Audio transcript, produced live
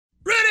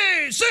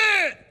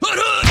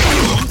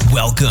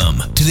Welcome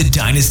to the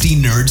Dynasty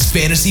Nerds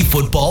Fantasy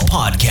Football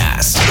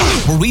Podcast,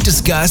 where we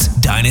discuss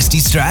Dynasty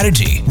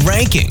strategy,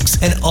 rankings,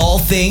 and all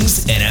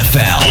things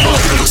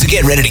NFL. So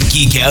get ready to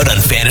geek out on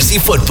fantasy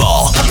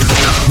football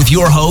with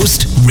your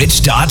host,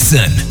 Rich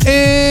Dotson.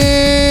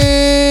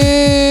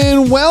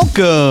 And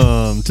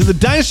welcome to the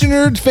Dynasty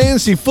Nerds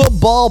Fantasy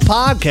Football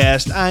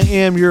Podcast. I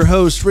am your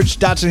host, Rich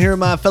Dotson, here with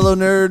my fellow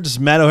nerds,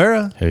 Matt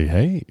O'Hara.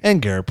 Hey.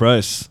 And Garrett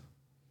Price.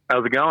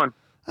 How's it going?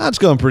 That's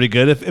going pretty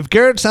good. If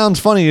Garrett sounds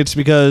funny, it's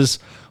because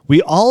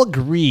we all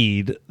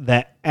agreed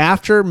that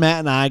after Matt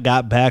and I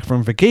got back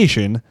from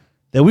vacation,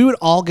 that we would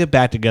all get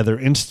back together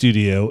in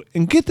studio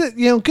and get the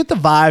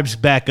vibes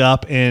back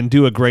up and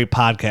do a great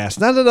podcast.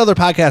 Not that other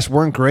podcasts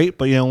weren't great,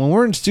 but when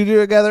we're in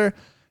studio together,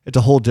 it's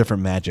a whole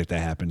different magic that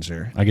happens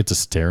here. I get to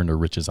stare into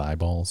Rich's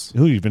eyeballs.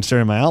 Ooh, you've been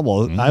staring at my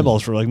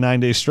eyeballs for like 9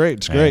 days straight.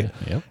 It's great.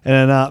 Yep.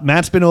 And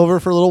Matt's been over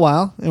for a little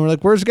while, and we're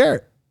like, "Where's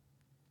Garrett?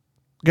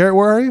 Garrett,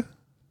 where are you?"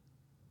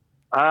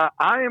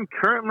 I am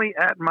currently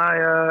at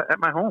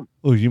my home.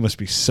 Oh, you must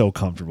be so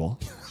comfortable.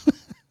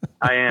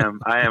 I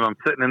am. I'm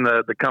sitting in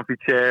the comfy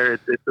chair.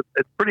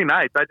 It's pretty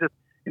nice. I just,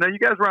 you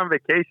guys were on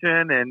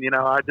vacation, and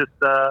I just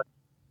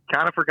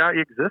kind of forgot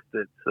you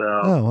existed.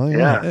 So,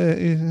 yeah.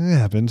 It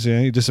happens. Yeah,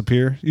 you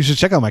disappear. You should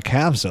check out my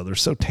calves though. They're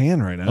so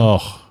tan right now.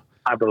 Oh,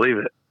 I believe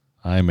it.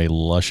 I'm a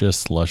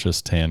luscious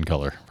tan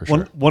color for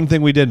sure. One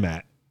thing we did,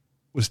 Matt,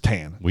 was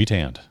tan. We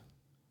tanned.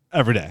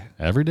 Every day,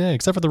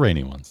 except for the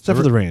rainy ones. There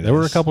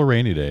were a couple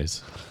rainy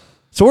days.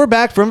 So we're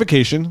back from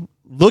vacation,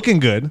 looking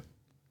good,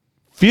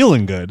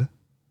 feeling good,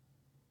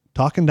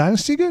 talking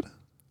Dynasty good.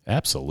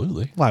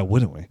 Absolutely. Why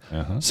wouldn't we?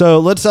 Uh-huh. So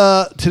let's.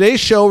 Today's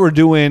show we're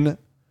doing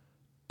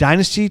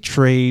Dynasty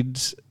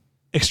Trades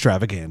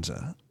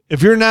Extravaganza.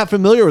 If you're not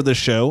familiar with this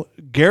show,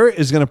 Garrett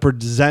is going to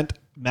present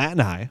Matt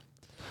and I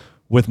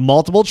with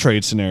multiple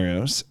trade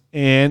scenarios,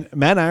 and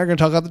Matt and I are going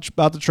to talk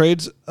about the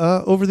trades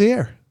over the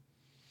air.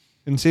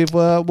 And see if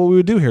what we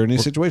would do here in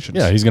these situations.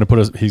 Yeah, he's gonna put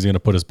us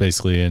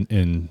basically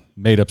in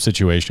made up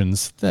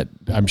situations that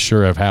I'm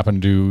sure have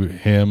happened to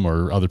him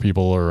or other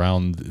people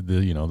around the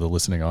the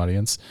listening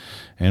audience,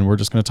 and we're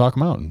just gonna talk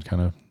them out and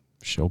kind of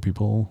show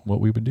people what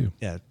we would do.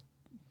 Yeah,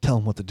 tell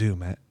them what to do,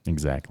 Matt.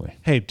 Exactly.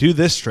 Hey, do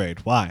this trade.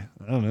 Why?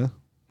 I don't know.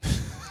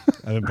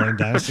 I've been playing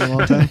Dynasty a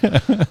long time.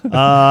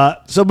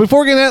 So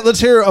before getting that,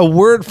 let's hear a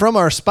word from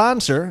our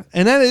sponsor,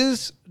 and that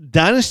is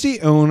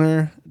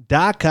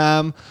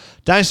DynastyOwner.com.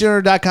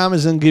 DynastyOwner.com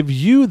is going to give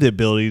you the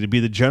ability to be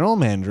the general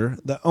manager,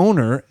 the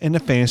owner, and the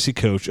fantasy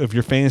coach of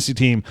your fantasy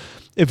team.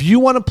 If you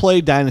want to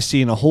play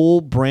Dynasty in a whole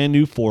brand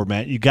new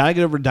format, you got to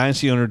get over to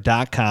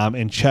DynastyOwner.com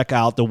and check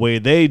out the way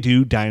they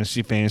do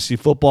Dynasty Fantasy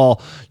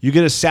Football. You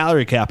get a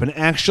salary cap, an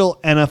actual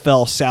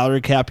NFL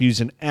salary cap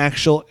using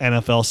actual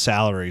NFL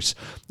salaries.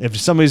 If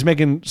somebody's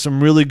making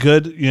some really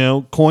good,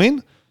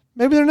 coin,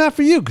 maybe they're not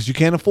for you because you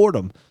can't afford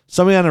them.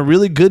 Somebody on a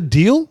really good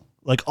deal,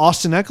 like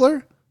Austin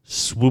Eckler,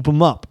 swoop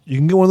them up. You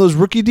can get one of those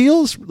rookie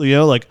deals,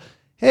 like,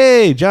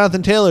 hey,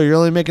 Jonathan Taylor, you're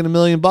only making $1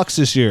 million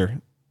this year.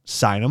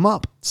 Sign them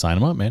up. Sign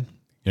them up, man.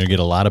 You're going to get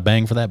a lot of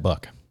bang for that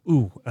buck.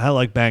 Ooh, I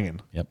like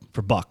banging. Yep.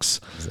 For bucks.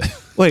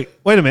 Wait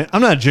a minute.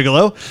 I'm not a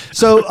gigolo.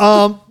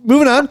 So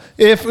moving on.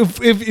 If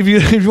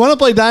you want to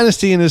play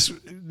Dynasty in this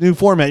new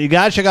format, you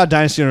got to check out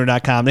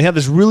DynastyOwner.com. They have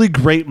this really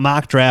great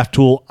mock draft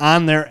tool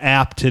on their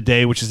app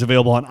today, which is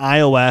available on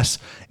iOS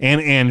and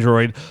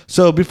Android.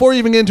 So before you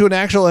even get into an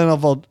actual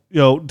NFL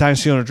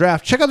Dynasty Owner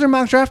draft, check out their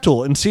mock draft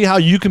tool and see how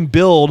you can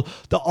build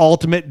the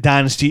ultimate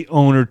Dynasty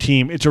Owner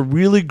team. It's a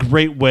really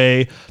great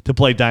way to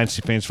play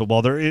Dynasty Fantasy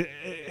Football. They're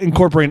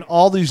incorporating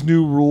all these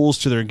new rules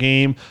to their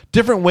game,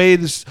 different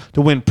ways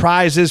to win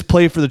prizes,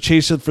 play for the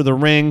chase for the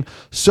ring.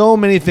 So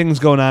many things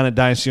going on at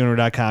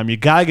DynastyOwner.com. You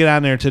got to get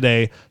on there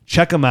today.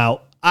 Check them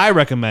out. I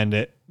recommend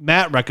it.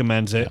 Matt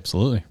recommends it.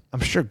 Absolutely.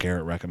 I'm sure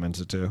Garrett recommends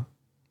it too.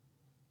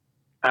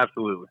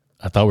 Absolutely.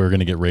 I thought we were going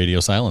to get radio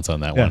silence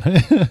on that one.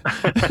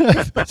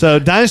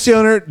 So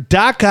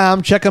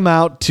DynastyOwner.com. Check them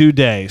out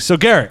today. So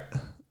Garrett,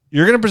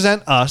 you're going to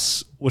present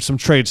us with some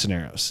trade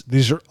scenarios.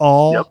 These are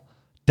all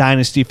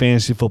Dynasty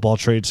Fantasy Football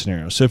trade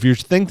scenarios. So if you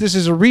think this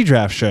is a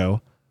redraft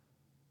show,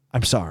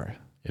 I'm sorry.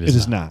 It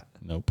is not.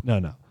 Nope.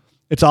 No.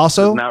 It's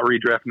also not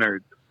redraft nerds.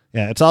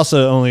 Yeah, it's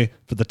also only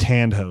for the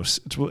tanned hosts.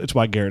 It's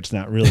why Garrett's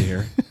not really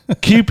here.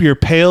 Keep your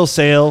pale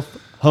sail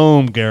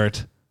home,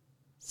 Garrett.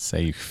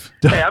 Safe.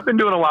 Hey, I've been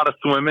doing a lot of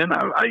swimming.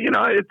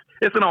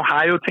 It's an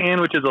Ohio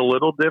tan, which is a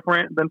little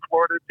different than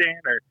Florida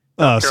tan or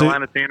North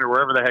Carolina tan or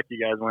wherever the heck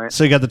you guys went.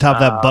 So you got the top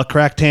of that butt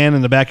crack tan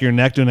in the back of your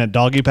neck doing that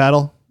doggy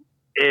paddle?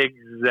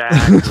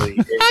 Exactly.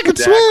 I can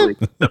swim.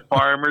 The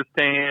farmer's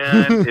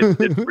tan.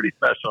 It's pretty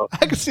special.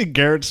 I can see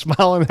Garrett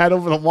smiling head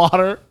over the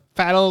water,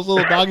 paddle his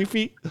little doggy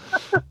feet.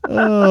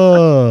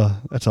 Oh,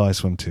 that's how I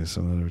swim too.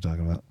 So what are we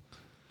talking about?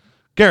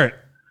 Garrett.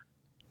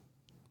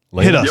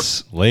 Hit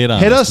us. Lay it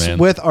on Hit us, us man.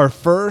 with our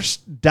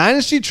first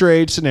Dynasty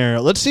trade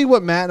scenario. Let's see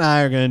what Matt and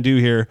I are going to do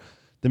here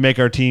to make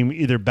our team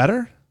either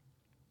better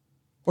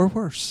or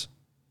worse.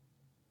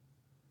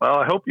 Well,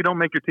 I hope you don't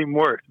make your team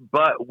worse,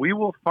 but we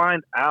will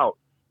find out.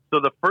 So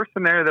the first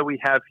scenario that we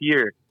have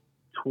here,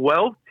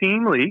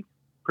 12-team league,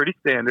 pretty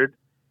standard,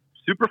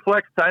 super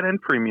flex tight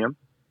end premium,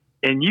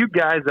 and you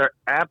guys are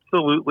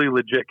absolutely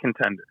legit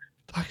contenders.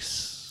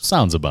 Nice.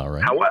 Sounds about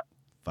right.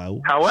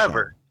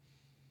 However,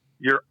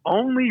 your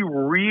only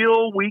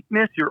real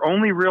weakness, your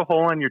only real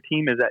hole on your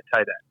team is at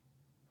tight end.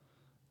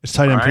 It's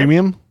tight end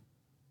premium?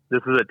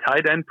 This is a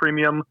tight end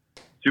premium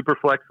super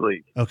flex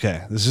league.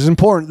 Okay. This is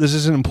important. This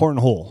is an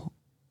important hole.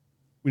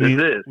 We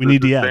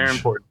need the edge. Very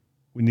important.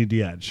 We need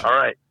the edge. All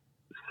right.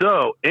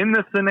 So in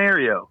this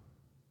scenario,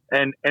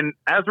 and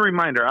as a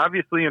reminder,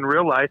 obviously in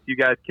real life, you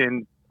guys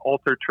can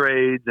alter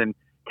trades and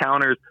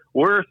counters.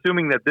 We're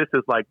assuming that this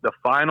is like the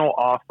final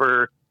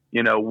offer.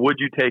 You know, would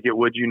you take it?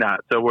 Would you not?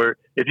 So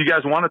if you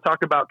guys want to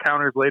talk about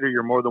counters later,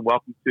 you're more than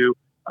welcome to.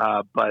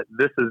 But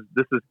this is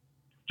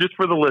just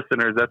for the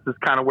listeners. That's just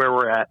kind of where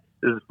we're at.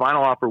 This is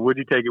final offer. Would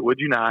you take it? Would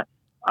you not?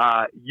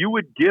 You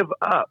would give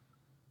up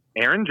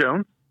Aaron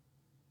Jones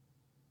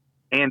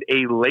and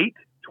a late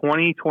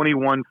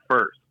 2021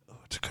 first. Oh,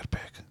 it's a good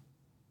pick.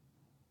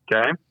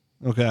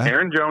 Okay.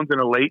 Aaron Jones and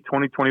a late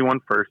 2021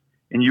 first,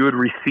 and you would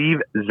receive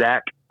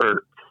Zach Ertz.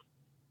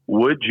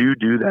 Would you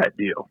do that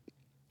deal?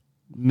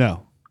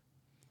 No.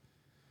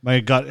 My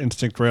gut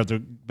instinct right off the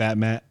bat,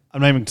 Matt,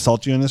 I'm not even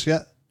consulting you on this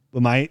yet,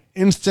 but my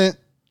instant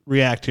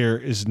react here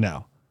is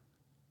no.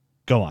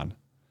 Go on.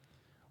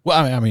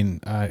 Well, I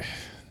mean,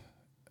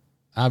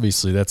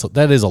 obviously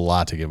that is a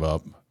lot to give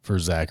up for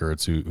Zach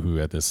Ertz, who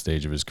at this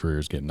stage of his career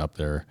is getting up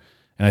there.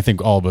 And I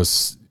think all of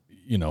us,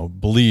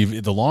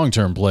 believe the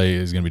long-term play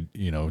is going to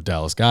be,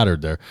 Dallas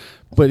Goedert there.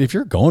 But if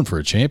you're going for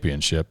a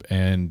championship,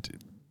 and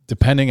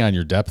depending on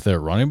your depth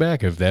at running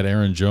back, if that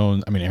Aaron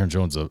Jones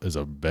is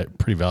a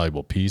pretty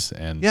valuable piece.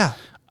 And yeah.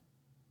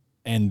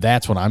 And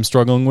that's what I'm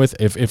struggling with.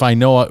 If I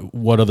know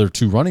what other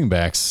two running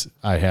backs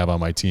I have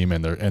on my team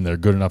and they're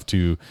good enough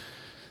to,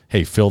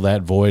 hey, fill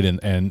that void,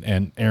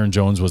 and Aaron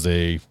Jones was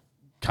a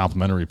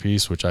complimentary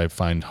piece, which I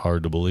find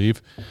hard to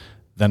believe,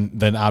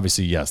 then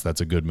obviously, yes,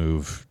 that's a good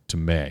move to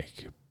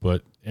make.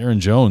 But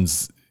Aaron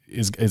Jones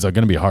is going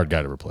to be a hard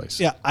guy to replace.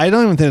 Yeah, I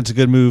don't even think it's a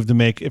good move to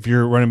make if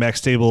your running back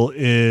stable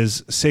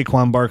is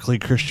Saquon Barkley,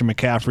 Christian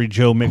McCaffrey,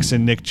 Joe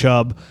Mixon, Nick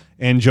Chubb,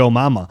 and Joe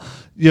Mama.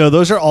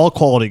 Those are all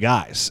quality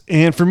guys.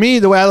 And for me,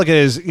 the way I look at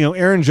it is,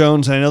 Aaron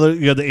Jones, and I know that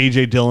you have the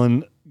A.J.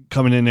 Dillon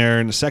coming in there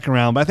in the second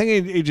round, but I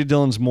think A.J.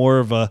 Dillon's more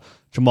of a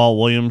Jamal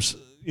Williams,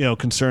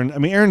 concern. I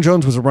mean, Aaron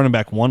Jones was a running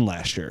back 1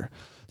 last year.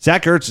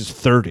 Zach Ertz is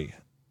 30.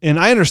 And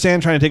I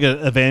understand trying to take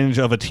advantage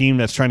of a team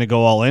that's trying to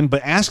go all in,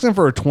 but asking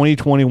for a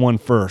 2021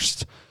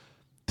 first,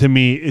 to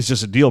me, is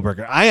just a deal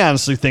breaker. I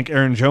honestly think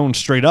Aaron Jones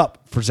straight up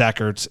for Zach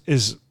Ertz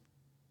is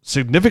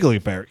significantly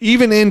fair,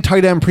 even in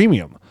tight end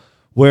premium,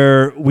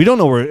 where we don't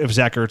know if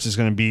Zach Ertz is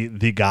going to be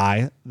the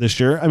guy this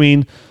year. I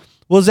mean,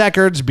 will Zach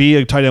Ertz be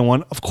a tight end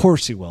 1? Of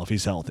course he will if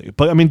he's healthy.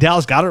 But, I mean,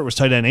 Dallas Goedert was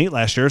tight end 8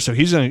 last year, so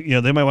he's going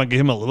to, they might want to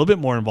get him a little bit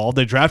more involved.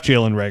 They draft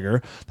Jalen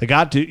Reagor. They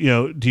got,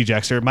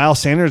 D-Jax there. Miles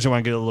Sanders, they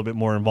want to get a little bit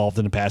more involved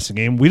in the passing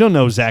game. We don't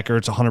know Zach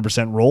Ertz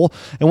 100% role.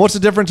 And what's the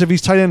difference if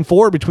he's tight end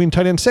 4 between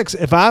tight end 6?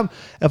 If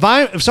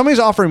somebody's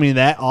offering me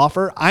that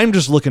offer, I'm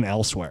just looking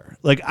elsewhere.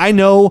 Like, I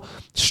know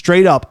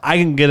straight up I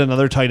can get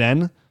another tight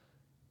end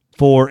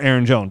for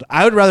Aaron Jones.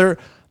 I would rather,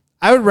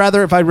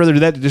 if I'd rather do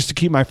that just to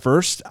keep my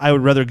first, I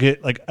would rather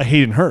get like a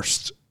Hayden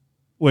Hurst,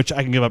 which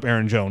I can give up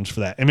Aaron Jones for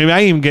that. And maybe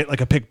I even get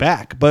like a pick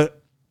back.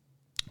 But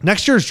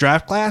next year's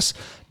draft class,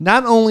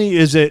 not only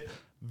is it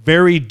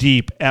very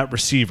deep at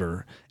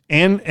receiver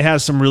and it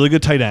has some really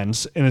good tight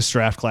ends in its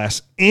draft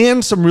class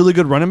and some really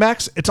good running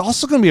backs, it's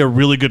also going to be a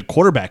really good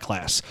quarterback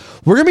class.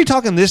 We're going to be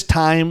talking this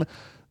time,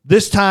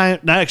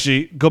 not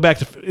actually, go back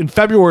to in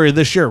February of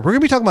this year, we're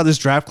going to be talking about this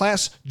draft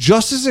class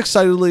just as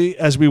excitedly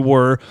as we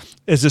were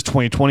as this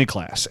 2020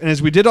 class. And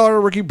as we did all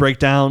our rookie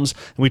breakdowns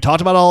and we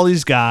talked about all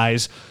these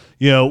guys,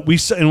 and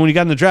when you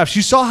got in the drafts,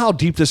 you saw how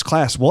deep this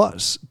class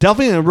was.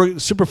 Definitely in a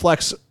super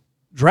flex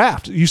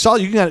draft. You saw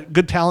you got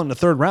good talent in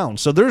the 3rd round.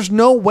 So there's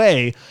no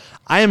way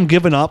I am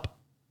giving up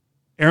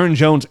Aaron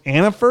Jones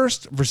and a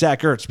first for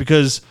Zach Ertz,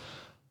 because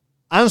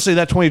honestly,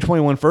 that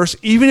 2021 first,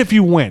 even if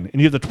you win and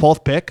you have the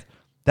 12th pick,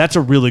 that's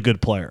a really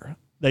good player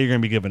that you're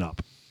going to be giving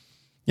up.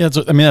 Yeah,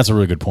 that's a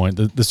really good point.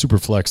 The super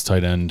flex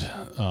tight end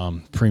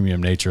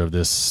premium nature of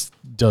this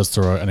does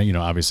throw,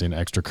 obviously an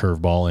extra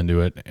curveball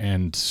into it,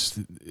 and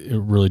it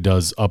really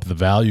does up the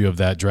value of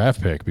that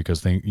draft pick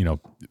because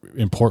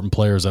important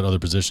players at other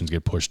positions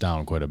get pushed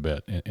down quite a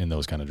bit in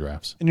those kind of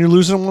drafts. And you're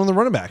losing one of the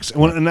running backs.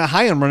 And a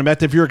high-end running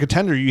back, if you're a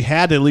contender, you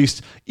had at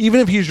least, even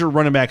if he's your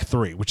running back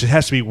 3, which it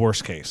has to be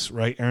worst case,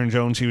 right? Aaron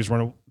Jones, he was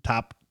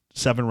top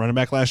 7 running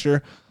back last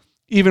year.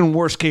 Even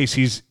worst case,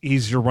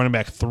 he's your running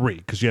back 3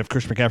 because you have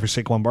Christian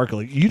McCaffrey, Saquon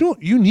Barkley.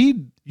 You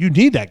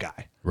need that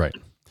guy, right?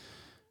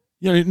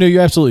 No,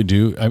 you absolutely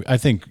do. I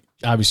think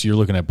obviously you're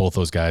looking at both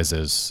those guys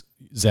as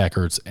Zach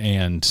Ertz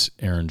and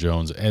Aaron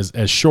Jones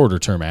as shorter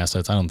term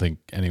assets. I don't think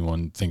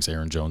anyone thinks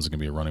Aaron Jones is going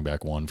to be a running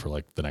back 1 for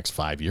like the next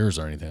 5 years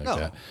or anything like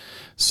that.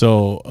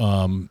 So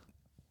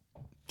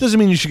doesn't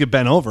mean you should get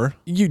bent over.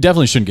 You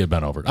definitely shouldn't get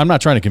bent over. I'm not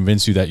trying to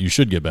convince you that you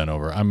should get bent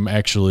over. I'm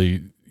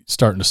actually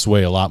starting to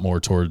sway a lot more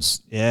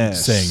towards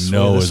saying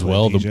no as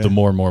well. The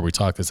more and more we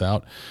talk this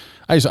out,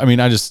 I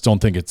just don't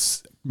think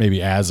it's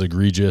maybe as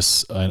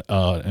egregious an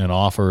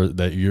offer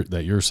that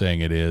you're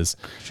saying it is.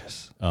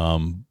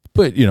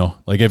 But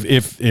like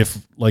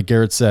if like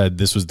Garrett said,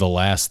 this was the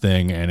last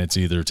thing and it's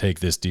either take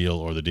this deal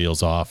or the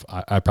deal's off,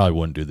 I probably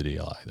wouldn't do the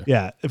deal either.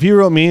 Yeah. If he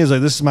wrote me as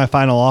like, this is my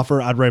final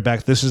offer, I'd write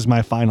back, this is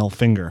my final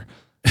finger.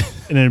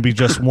 And it'd be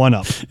just one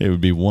up. It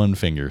would be one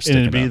finger sticking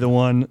and it'd be up. the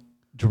one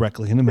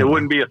directly in the middle. It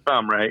wouldn't be a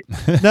thumb, right?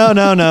 No.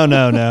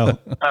 Oh,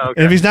 okay.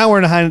 And if he's not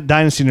wearing a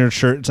Dynasty Nerd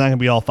shirt, it's not going to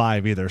be all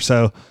 5 either.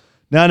 So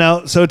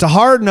no. So it's a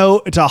hard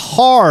no. It's a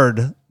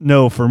hard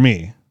no for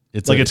me.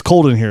 It's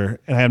cold in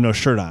here and I have no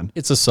shirt on.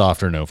 It's a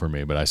softer no for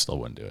me, but I still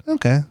wouldn't do it.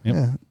 Okay. Yep.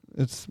 Yeah.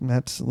 It's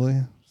Matt's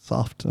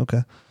soft.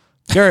 Okay.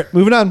 Garrett,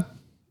 moving on.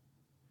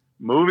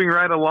 Moving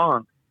right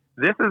along.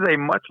 This is a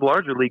much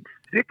larger league,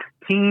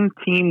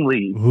 16-team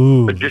league,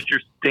 but just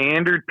your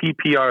standard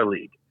PPR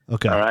league.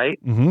 Okay. All right?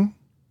 Mm-hmm.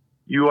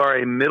 You are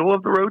a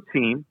middle-of-the-road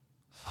team.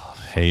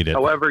 Hate it.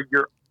 However,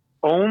 your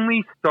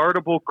only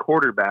startable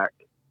quarterback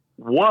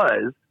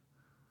was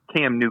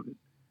Cam Newton.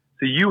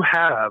 So you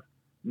have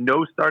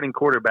no starting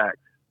quarterbacks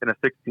in a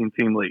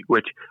 16-team league,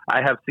 which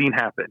I have seen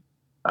happen.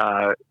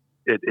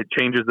 It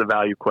changes the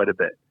value quite a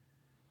bit.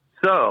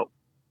 So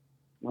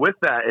with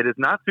that, it is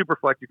not super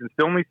flex. You can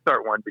still only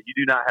start one, but you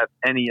do not have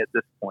any at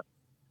this point.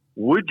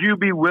 Would you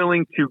be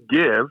willing to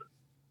give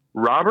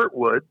Robert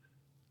Woods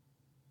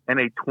and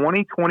a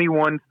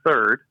 2021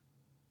 third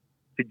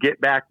to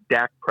get back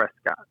Dak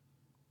Prescott?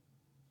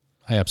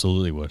 I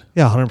absolutely would.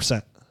 Yeah,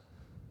 100%.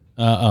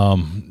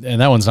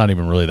 And that one's not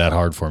even really that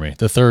hard for me.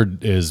 The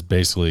third is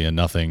basically a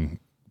nothing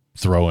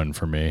throw-in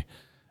for me,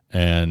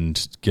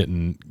 and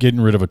getting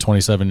rid of a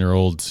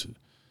 27-year-old,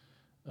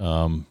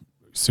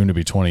 soon to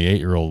be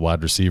 28-year-old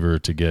wide receiver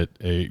to get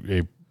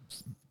a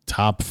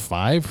top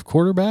 5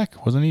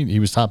 quarterback, wasn't he? He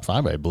was top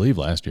 5, I believe,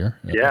 last year.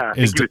 Yeah, I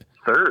think he was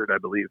third, I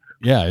believe.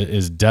 Yeah, it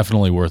is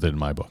definitely worth it in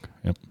my book.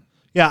 Yep.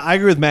 Yeah, I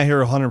agree with Matt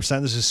here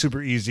 100%. This is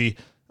super easy.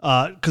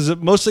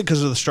 Mostly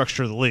because of the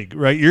structure of the league,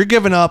 right? You're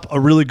giving up a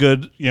really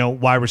good,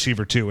 wide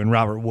receiver 2 in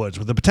Robert Woods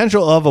with the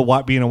potential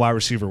of being a wide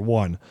receiver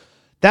 1.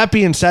 That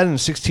being said, in a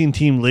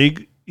 16-team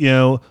league,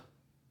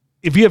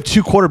 if you have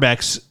 2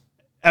 quarterbacks,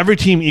 every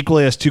team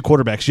equally has 2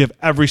 quarterbacks. You have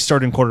every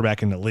starting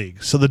quarterback in the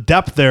league. So the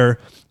depth there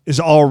is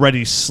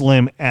already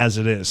slim as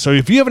it is. So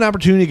if you have an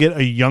opportunity to get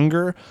a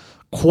younger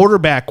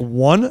quarterback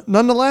 1,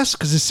 nonetheless,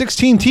 because it's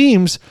 16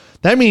 teams,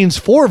 that means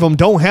 4 of them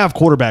don't have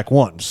quarterback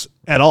 1s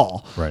at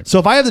all. Right. So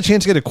if I have the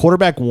chance to get a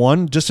quarterback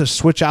 1 just to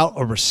switch out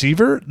a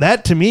receiver,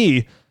 that to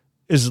me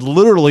is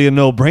literally a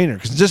no-brainer,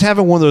 because just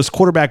having one of those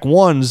quarterback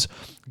 1s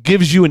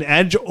gives you an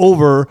edge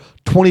over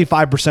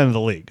 25% of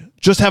the league.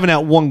 Just having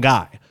that one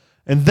guy.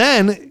 And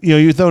then,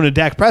 you're throwing a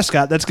Dak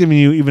Prescott, that's giving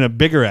you even a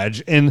bigger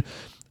edge. And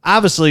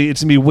obviously,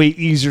 it's going to be way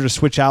easier to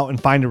switch out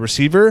and find a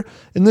receiver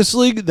in this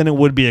league than it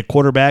would be a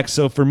quarterback.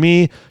 So for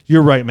me,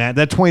 you're right, Matt.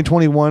 That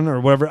 2021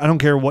 or whatever, I don't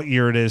care what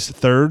year it is,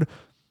 third,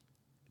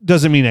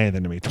 doesn't mean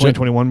anything to me.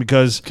 2021,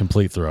 because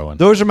complete throw-in.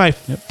 Those are my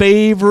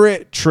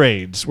favorite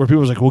trades where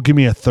people's like, well, give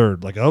me a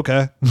third. Like,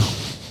 okay.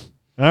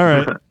 All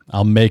right.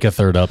 I'll make a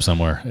third up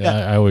somewhere.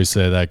 Yeah. I always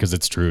say that because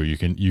it's true. You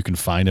can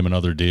find him in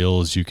other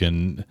deals. You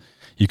can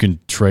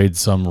trade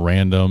some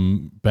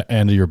random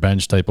end of your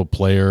bench type of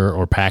player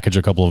or package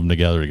a couple of them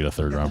together to get a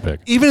third round pick.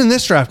 Even in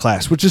this draft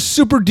class, which is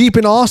super deep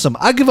and awesome,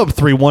 I give up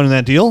 3-1 in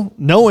that deal,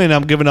 knowing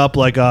I'm giving up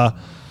like I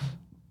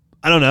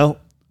don't know,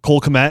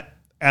 Cole Kmet,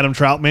 Adam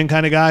Troutman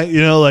kind of guy,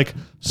 like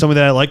somebody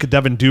that I like, a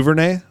Devin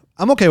Duvernay.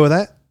 I'm okay with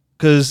that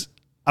because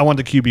I want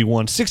the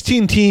QB1.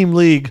 16-team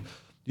league,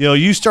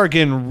 you start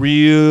getting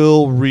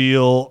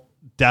real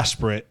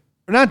desperate.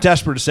 Or not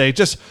desperate to say,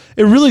 just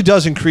it really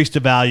does increase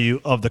the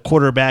value of the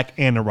quarterback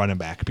and the running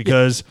back,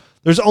 because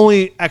there's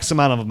only X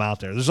amount of them out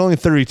there. There's only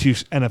 32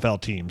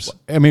 NFL teams.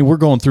 I mean, we're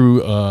going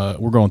through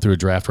a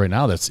draft right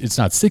now it's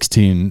not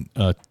 16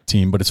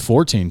 team, but it's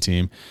 14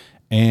 team,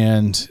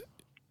 and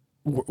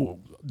we're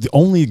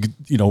only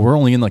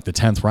in like the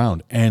 10th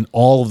round, and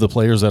all of the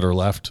players that are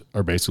left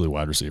are basically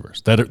wide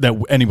receivers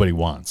that anybody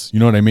wants. You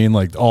know what I mean?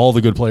 Like all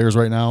the good players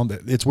right now,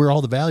 it's where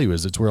all the value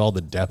is. It's where all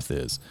the depth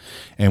is.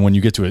 And when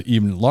you get to an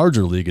even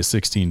larger league, a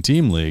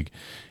 16-team league,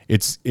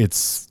 it's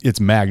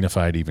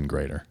magnified even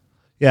greater.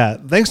 Yeah,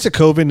 thanks to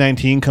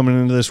COVID-19 coming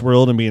into this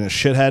world and being a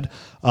shithead,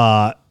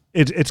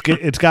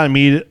 it's gotten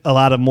me a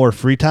lot of more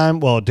free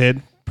time. Well, it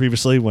did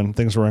previously when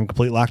things were in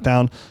complete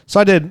lockdown. So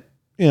I did,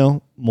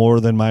 more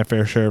than my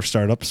fair share of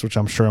startups, which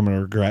I'm sure I'm going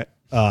to regret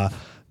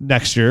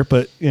next year.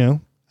 But I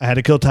had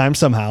to kill time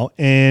somehow,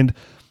 and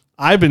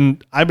I've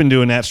been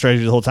doing that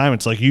strategy the whole time.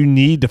 It's like you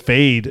need to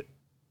fade.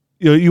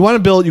 You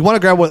want to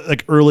grab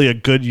early a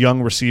good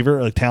young receiver,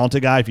 a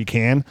talented guy if you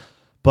can.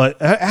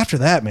 But after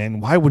that, man,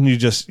 why wouldn't you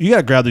got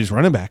to grab these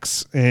running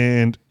backs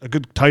and a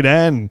good tight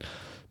end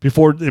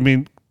before? I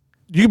mean,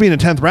 you could be in the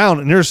 10th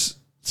round and there's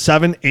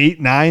 7, 8,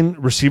 9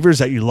 receivers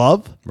that you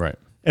love, right?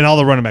 And all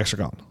the running backs are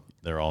gone.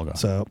 They're all gone.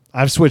 So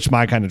I've switched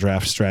my kind of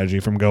draft strategy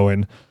from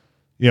going,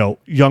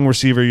 young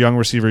receiver to young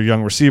receiver,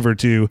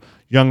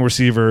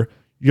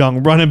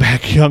 young running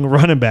back. And that's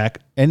Young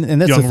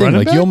the thing. running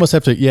Like back? you almost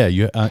have to,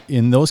 you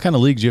in those kind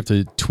of leagues, you have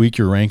to tweak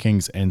your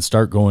rankings and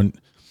start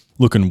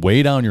looking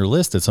way down your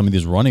list at some of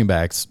these running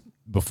backs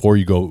before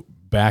you go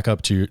back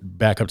up to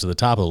the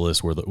top of the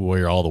list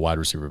where all the wide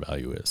receiver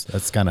value is.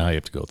 That's kind of how you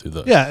have to go through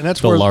the and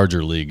that's the where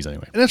larger leagues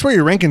anyway. And that's where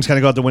your rankings kind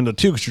of go out the window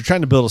too, because you're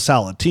trying to build a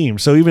solid team.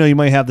 So even though you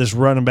might have this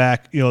running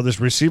back, this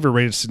receiver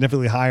rated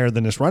significantly higher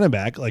than this running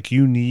back, like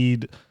you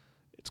need,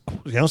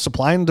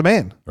 supply and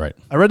demand. Right.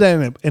 I read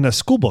that in a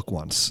school book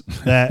once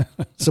that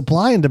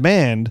supply and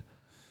demand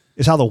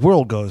is how the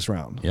world goes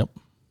round. Yep.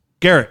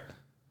 Garrett,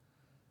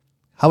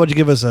 how would you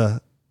give us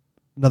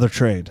another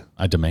trade?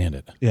 I demand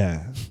it.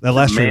 Yeah, that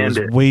last trade was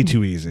way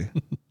too easy.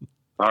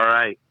 All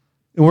right.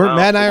 And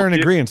Matt and I are in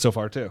agreement so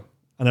far too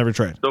on every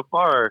trade. So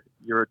far,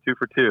 you're 2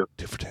 for 2.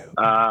 2 for 2.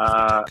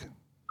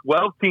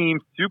 12 team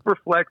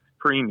Superflex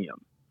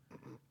Premium.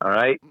 All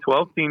right,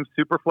 12 team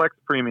Superflex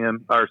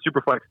Premium or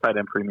Superflex tight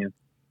end Premium,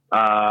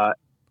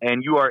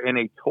 and you are in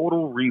a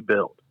total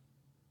rebuild.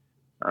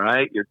 All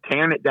right, you're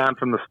tearing it down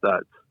from the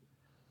studs.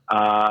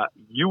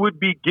 You would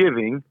be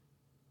giving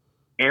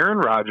Aaron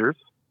Rodgers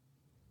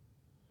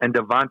and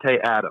Devontae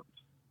Adams.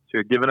 So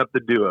you're giving up the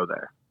duo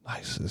there.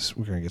 Nice.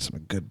 We're gonna get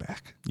something good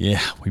back.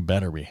 Yeah, we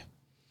better be.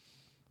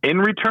 In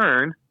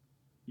return,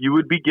 you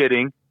would be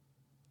getting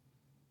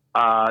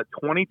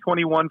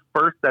 2021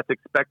 first that's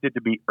expected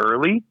to be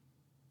early,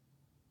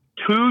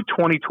 2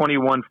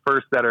 2021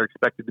 first that are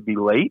expected to be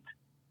late,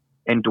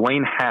 and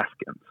Dwayne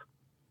Haskins.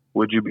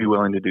 Would you be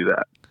willing to do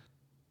that?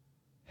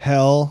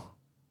 Hell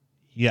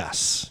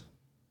yes.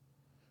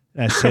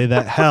 And I say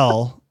that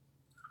hell,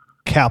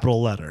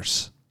 capital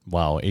letters.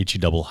 Wow, HE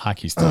double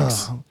hockey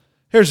sticks.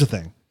 Here's the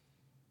thing.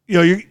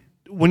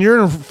 When you're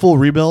in a full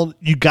rebuild,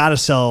 you got to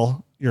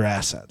sell your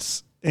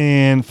assets.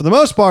 And for the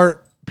most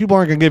part, people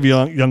aren't going to give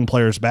you young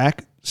players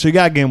back. So you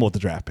got to gamble with the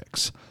draft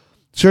picks.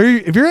 So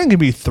if you're going to give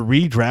me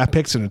 3 draft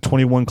picks in a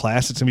 21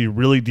 class, it's going to be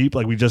really deep,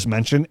 like we just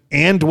mentioned,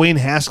 and Dwayne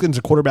Haskins,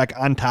 a quarterback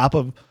on top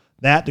of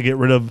that to get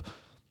rid of.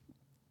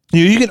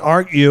 You can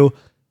argue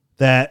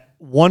that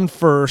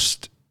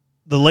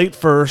the late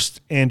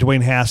first, and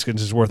Dwayne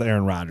Haskins is worth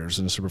Aaron Rodgers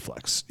in a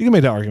Superflex. You can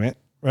make that argument,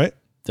 right?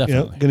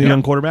 Definitely. Get a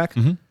young quarterback.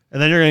 Mm-hmm.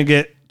 And then you're going to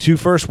get 2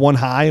 first, 1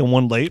 high, and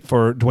 1 late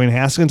for Dwayne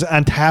Haskins.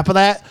 On top of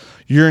that,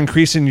 you're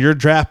increasing your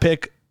draft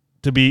pick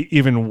to be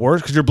even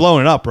worse because you're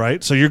blowing it up,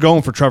 right? So you're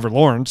going for Trevor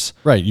Lawrence.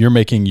 Right. You're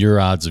making your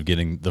odds of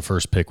getting the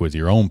first pick with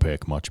your own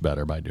pick much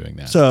better by doing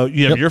that. So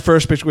you have your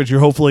first pick, which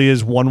hopefully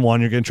is 1-1.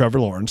 You're getting Trevor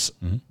Lawrence.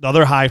 Mm-hmm. The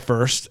other high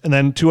first, and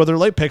then 2 other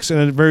late picks in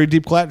a very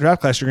deep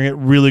draft class. You're going to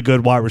get really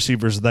good wide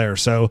receivers there.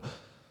 So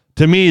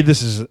to me,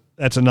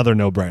 that's another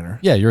no-brainer.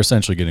 Yeah, you're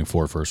essentially getting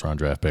 4 first-round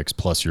draft picks,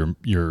 plus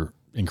you're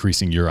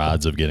increasing your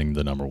odds of getting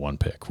the number 1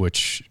 pick,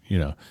 which,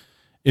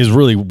 is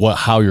really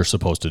how you're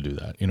supposed to do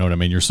that. You know what I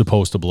mean? You're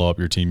supposed to blow up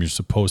your team. You're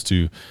supposed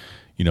to,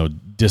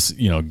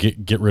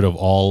 get rid of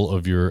all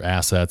of your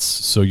assets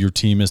so your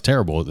team is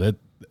terrible.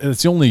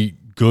 It's the only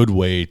good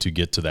way to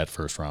get to that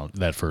first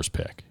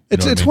pick.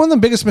 It's one of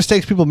the biggest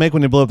mistakes people make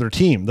when they blow up their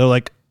team. They're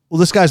like, well,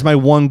 this guy's my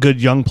one good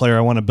young player.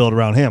 I want to build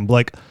around him.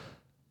 Like,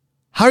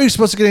 how are you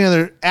supposed to get any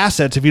other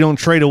assets if you don't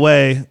trade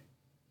away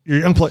your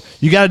young player?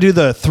 You got to do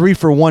the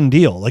 3-for-1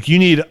 deal. Like, you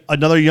need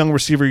another young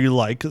receiver you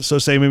like. So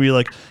say maybe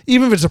like,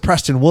 even if it's a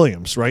Preston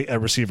Williams, right,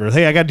 at receiver.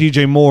 Hey, I got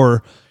DJ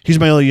Moore. He's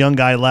my only young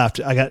guy left.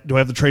 Do I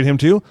have to trade him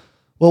too?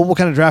 Well, what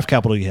kind of draft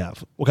capital do you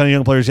have? What kind of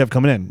young players do you have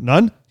coming in?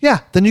 None? Yeah,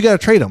 then you got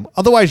to trade them.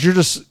 Otherwise, you're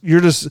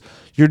going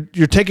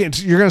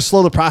to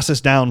slow the process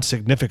down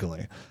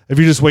significantly if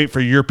you just wait for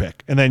your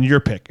pick and then your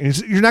pick. And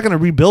you're not going to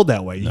rebuild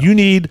that way. No. You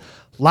need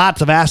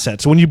lots of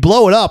assets. So when you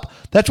blow it up,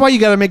 that's why you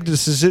got to make the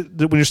decision.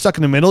 When you're stuck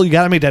in the middle, you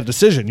got to make that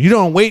decision. You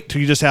don't wait till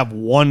you just have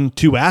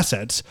 1-2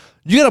 assets.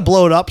 You got to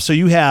blow it up so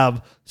you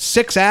have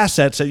 6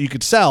 assets that you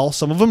could sell,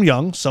 some of them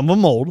young, some of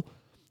them old,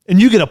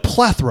 and you get a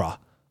plethora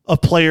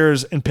of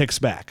players and picks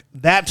back.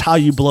 That's how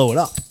you blow it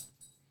up.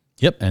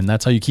 Yep, and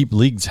that's how you keep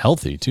leagues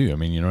healthy too. I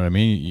mean, you know what I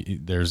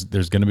mean? There's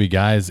going to be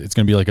guys, it's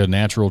going to be like a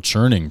natural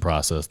churning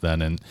process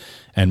then,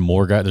 and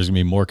more guys, there's going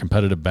to be more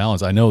competitive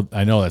balance. I know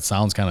that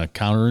sounds kind of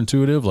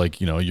counterintuitive,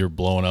 like, you're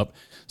blowing up,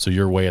 so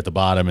you're way at the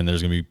bottom and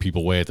there's going to be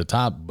people way at the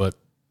top, but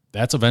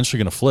that's eventually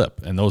going to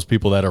flip, and those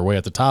people that are way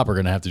at the top are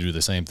going to have to do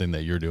the same thing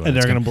that you're doing, and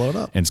they're going to blow it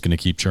up, and it's going to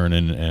keep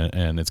churning,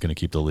 and it's going to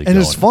keep the league and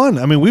going. It's fun.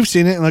 I mean, we've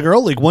seen it in like our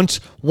old league.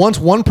 Once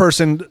one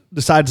person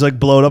decides to like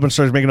blow it up and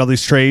starts making all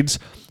these trades,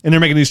 and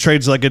they're making these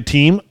trades like a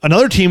team,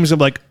 another team is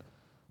like,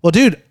 well,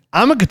 dude,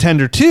 I'm a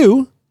contender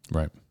too.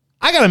 Right.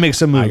 I got to make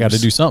some moves. I got to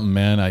do something,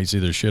 man. It's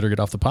either shit or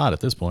get off the pot at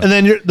this point. And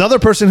then the other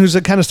person who's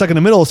kind of stuck in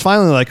the middle is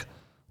finally like,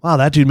 wow,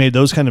 that dude made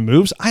those kind of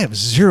moves. I have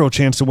 0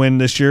 chance to win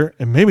this year,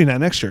 and maybe not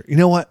next year. You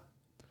know what?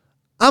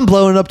 I'm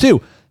blowing it up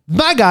too.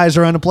 My guys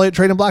are on the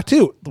trading block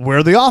too. Where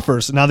are the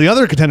offers? Now the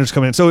other contenders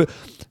come in. So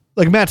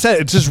like Matt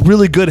said, it's just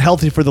really good,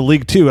 healthy for the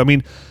league too. I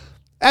mean,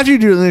 after you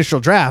do the initial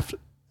draft,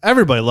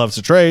 everybody loves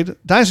to trade.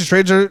 Dynasty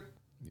trades are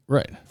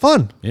right.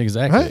 fun. Yeah,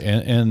 exactly. Right?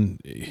 And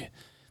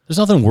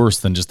There's nothing worse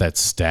than just that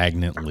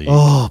stagnant league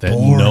that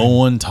boring. No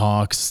one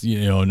talks,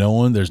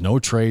 there's no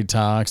trade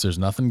talks. There's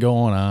nothing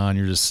going on.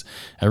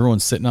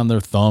 Everyone's sitting on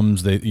their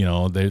thumbs. They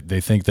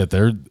think that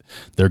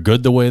they're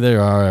good the way they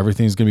are.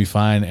 Everything's going to be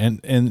fine.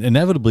 And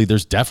inevitably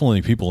there's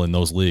definitely people in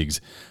those leagues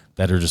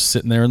that are just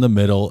sitting there in the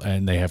middle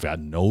and they have got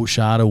no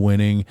shot of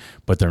winning,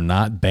 but they're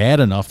not bad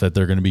enough that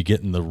they're going to be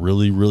getting the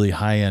really, really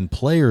high-end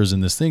players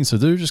in this thing. So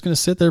they're just going to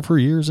sit there for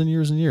years and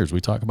years and years. We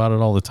talk about it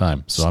all the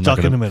time. So in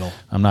the middle.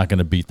 I'm not going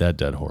to beat that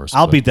dead horse.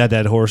 I'll beat that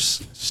dead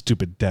horse.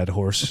 Stupid dead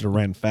horse. Should have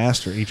ran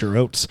faster. Eat your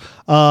oats.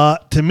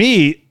 To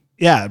me,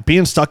 yeah,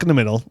 being stuck in the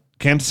middle.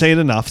 Can't say it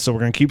enough. So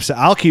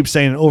I'll keep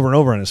saying it over and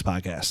over on this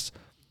podcast.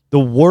 The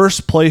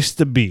worst place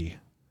to be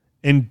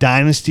in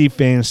Dynasty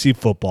fantasy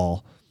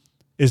football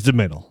is the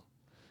middle.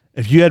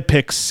 If you had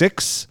picked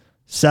 6,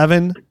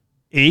 7,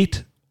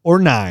 8, or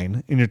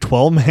 9 in your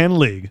 12-man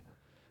league,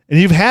 and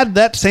you've had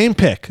that same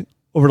pick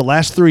over the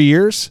last 3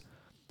 years,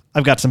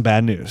 I've got some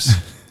bad news.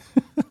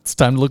 It's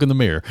time to look in the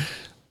mirror.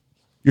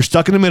 You're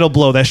stuck in the middle,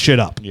 blow that shit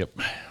up. Yep.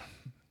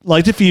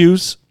 Light the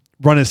fuse,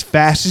 run as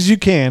fast as you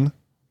can,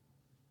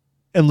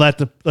 and let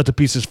the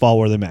pieces fall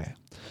where they may.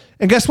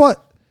 And guess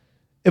what?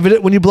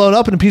 When you blow it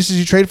up and the pieces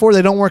you trade for,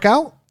 they don't work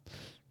out,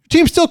 your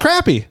team's still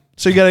crappy.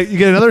 So you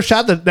get another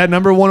shot that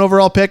number 1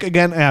 overall pick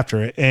again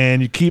after it,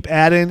 and you keep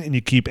adding and you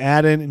keep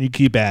adding and you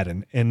keep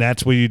adding, and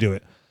that's where you do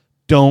it.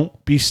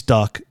 Don't be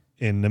stuck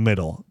in the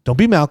middle. Don't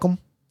be Malcolm.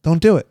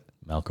 Don't do it.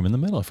 Malcolm in the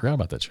Middle. I forgot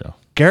about that show.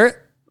 Garrett,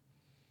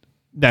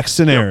 next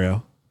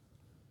scenario.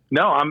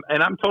 No,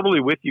 I'm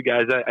totally with you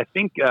guys. I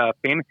think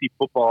fantasy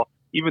football,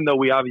 even though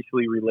we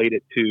obviously relate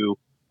it to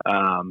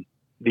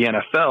the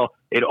NFL,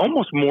 it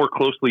almost more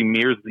closely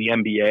mirrors the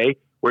NBA,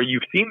 where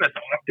you've seen this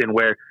often,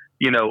 where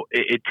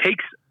it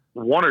takes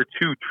 1 or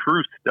 2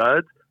 true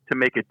studs to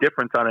make a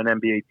difference on an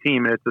NBA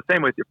team. And it's the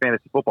same with your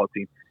fantasy football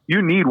team.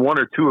 You need 1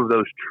 or 2 of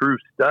those true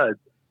studs.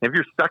 And if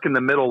you're stuck in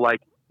the middle,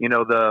 like,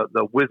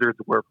 the Wizards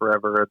were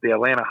forever, or the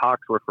Atlanta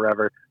Hawks were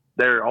forever,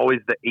 they're always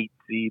the 8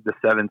 seed, the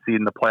 7 seed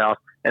in the playoffs,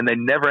 and they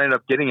never end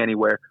up getting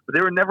anywhere. But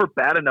they were never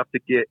bad enough to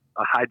get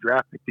a high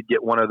draft pick to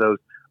get one of those,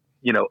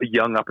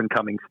 young up and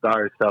coming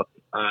stars. So,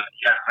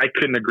 I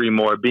couldn't agree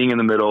more. Being in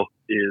the middle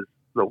is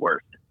the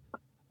worst.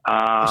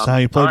 That's how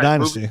you play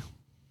Dynasty.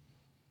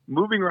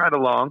 Moving right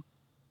along,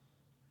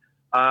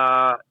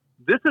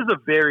 this is a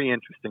very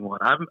interesting one.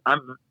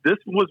 This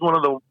was one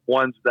of the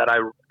ones that I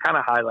kind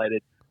of highlighted.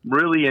 I'm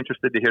really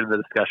interested to hear the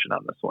discussion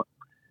on this one.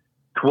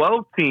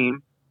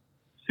 12-team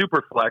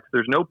Superflex.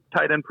 There's no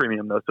tight end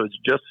premium, though, so it's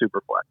just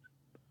Superflex.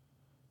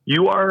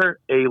 You are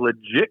a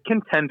legit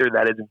contender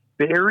that is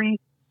very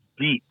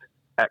deep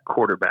at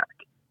quarterback.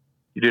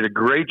 You did a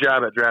great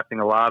job at drafting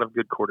a lot of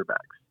good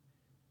quarterbacks.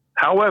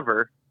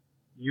 However,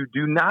 you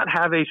do not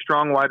have a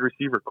strong wide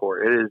receiver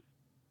core. It is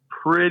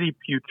pretty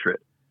putrid.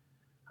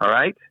 All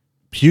right?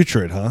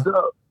 Putrid, huh?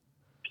 So,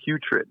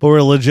 putrid. But we're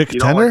a legit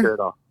contender? You don't like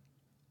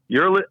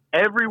it at all.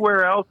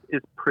 Everywhere else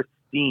is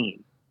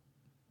pristine.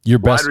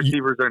 Wide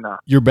receivers are not.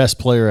 Your best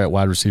player at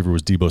wide receiver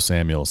was Deebo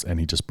Samuels, and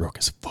he just broke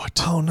his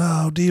foot. Oh,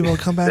 no. Deebo,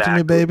 come back to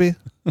me, baby.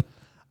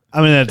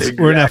 I mean,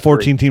 we're in that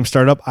 14-team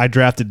startup. I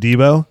drafted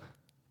Deebo.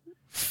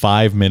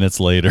 5 minutes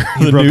later,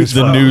 the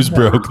news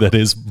broke that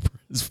his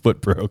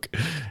foot broke.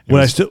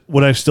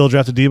 Would I still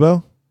draft a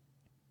Deebo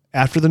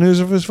after the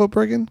news of his foot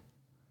breaking?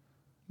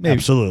 Maybe,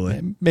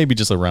 absolutely. Maybe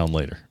just a round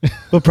later.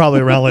 But probably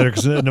a round later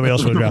because nobody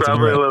else would have drafted him.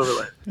 Probably a little bit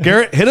later.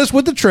 Garrett, hit us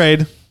with the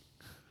trade.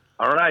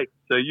 All right.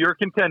 So you're a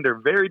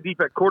contender. Very deep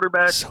at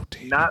quarterback. So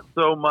deep. Not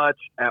so much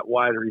at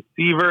wide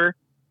receiver.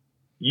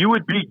 You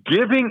would be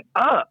giving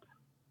up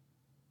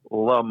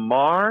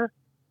Lamar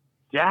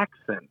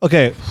Jackson.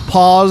 Okay,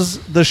 pause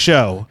the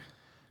show.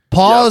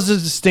 Pause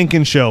the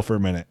stinking show for a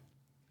minute.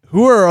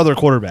 Who are our other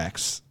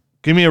quarterbacks?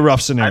 Give me a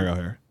rough scenario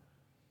here.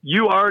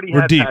 You already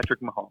had deep. Patrick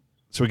Mahomes.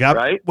 So we got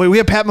right? Wait, we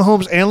have Pat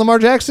Mahomes and Lamar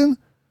Jackson?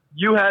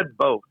 You had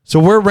both. So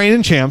we're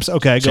reigning champs.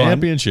 Okay, go on.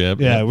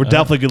 Championship. Yeah, we're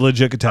definitely good,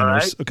 legit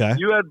contenders. Right? Okay.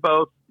 You had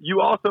both. You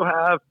also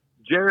have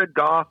Jared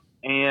Goff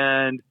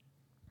and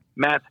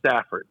Matt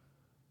Stafford.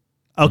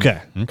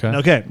 Okay.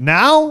 Okay.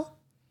 Now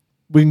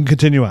we can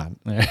continue on.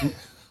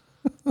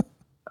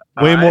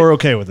 Way more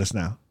okay with this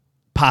now.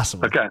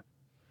 Possibly. Okay.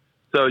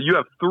 So you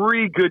have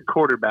 3 good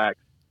quarterbacks.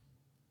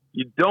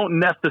 You don't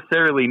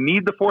necessarily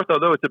need the 4th,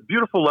 although it's a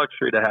beautiful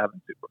luxury to have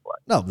in Superflex.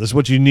 No, this is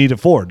what you need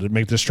it for, to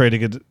make this trade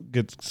to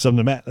get something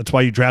to match. That's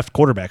why you draft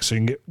quarterbacks, so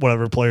you can get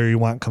whatever player you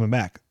want coming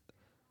back.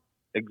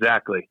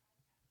 Exactly.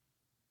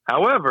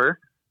 However,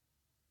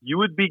 you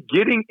would be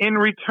getting in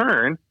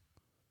return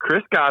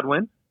Chris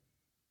Godwin,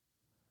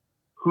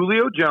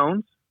 Julio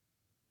Jones,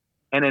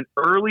 and an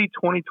early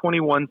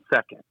 2021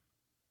 second.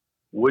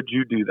 Would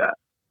you do that?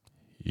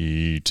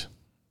 Eat.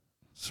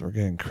 So we're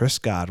getting Chris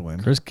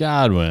Godwin. Chris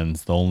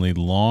Godwin's the only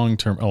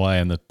long-term. Oh,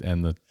 and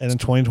then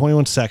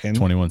 2021 second.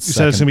 21 You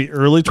said it's gonna be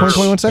early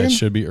 2021 second. It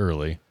should be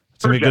early.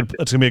 It's gonna be good.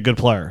 It's gonna be a good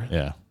player.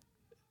 Yeah.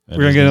 We're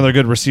gonna get another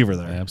good receiver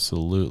there.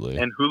 Absolutely.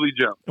 And Julio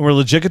Jones. And we're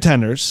legit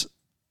contenders.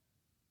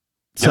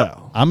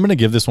 So I'm gonna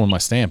give this one my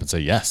stamp and say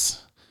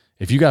yes.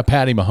 If you got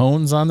Patty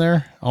Mahomes on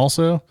there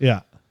also,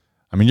 yeah.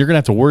 I mean, you're going to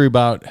have to worry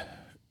about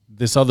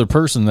this other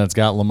person that's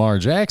got Lamar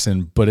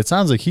Jackson, but it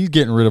sounds like he's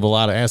getting rid of a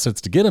lot of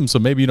assets to get him, so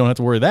maybe you don't have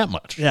to worry that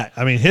much. Yeah,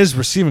 I mean, his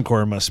receiving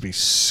core must be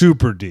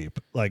super deep,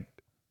 like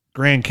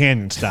Grand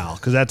Canyon style,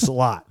 because that's a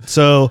lot.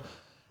 So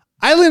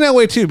I lean that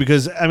way too,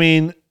 because, I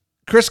mean,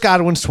 Chris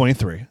Godwin's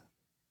 23.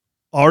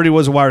 Already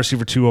was a wide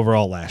receiver 2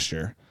 overall last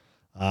year.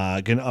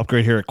 Getting an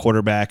upgrade here at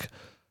quarterback.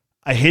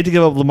 I hate to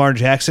give up Lamar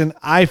Jackson.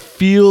 I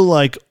feel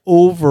like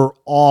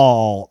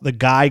overall, the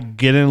guy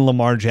getting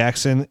Lamar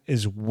Jackson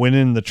is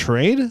winning the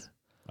trade.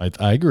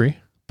 I agree.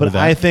 But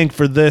I think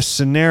for this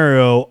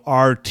scenario,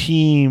 our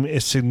team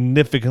is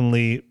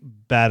significantly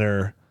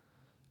better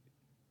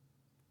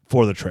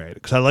for the trade.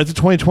 Because I like the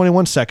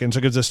 2021 seconds. So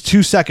it gives us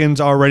 2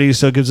 seconds already.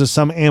 So it gives us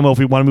some ammo if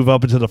we want to move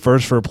up into the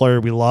first for a player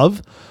we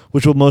love,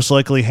 which will most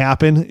likely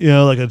happen,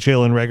 like a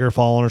Jalen Reagor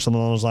falling or something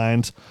along those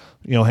lines,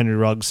 Henry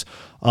Ruggs,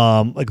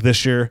 like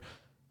this year.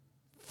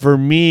 For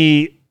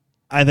me,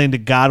 I think the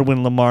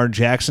Godwin-Lamar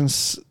Jackson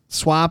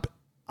swap,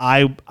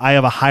 I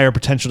have a higher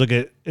potential to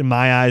get, in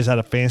my eyes, out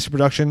of fantasy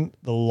production,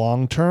 the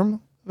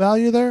long-term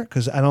value there,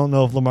 because I don't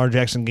know if Lamar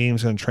Jackson game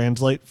is going to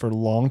translate for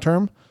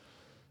long-term,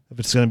 if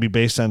it's going to be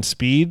based on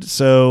speed.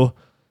 So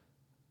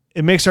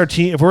it makes our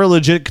team, if we're a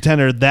legit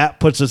contender,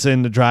 that puts us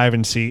in the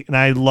driving seat. And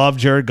I love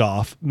Jared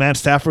Goff. Matt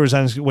Stafford was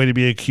on his way to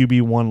be a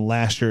QB1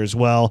 last year as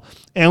well.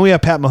 And we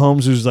have Pat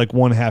Mahomes, who's like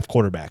 1.5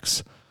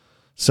 quarterbacks.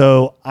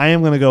 So I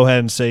am going to go ahead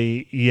and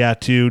say yeah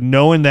to,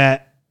 knowing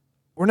that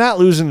we're not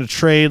losing the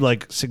trade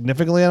like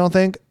significantly, I don't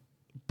think,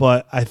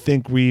 but I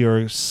think we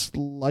are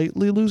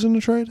slightly losing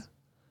the trade.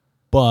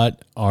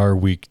 But our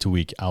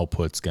week-to-week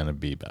output's going to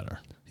be better.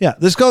 Yeah,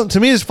 to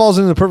me, this falls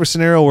into the perfect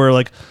scenario where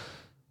like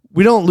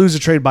we don't lose a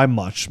trade by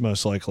much,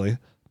 most likely,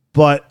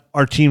 but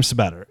our team's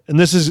better. And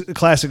this is a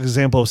classic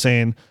example of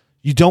saying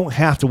you don't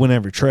have to win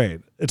every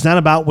trade. It's not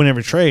about win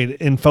every trade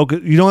and focus.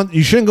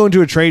 You shouldn't go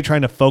into a trade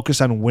trying to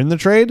focus on win the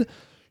trade.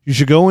 You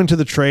should go into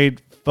the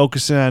trade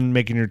focusing on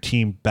making your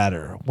team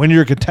better when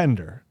you're a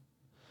contender.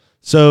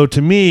 So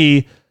to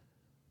me,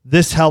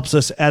 this helps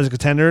us as a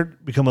contender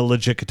become a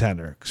legit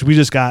contender, because we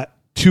just got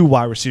 2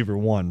 wide receiver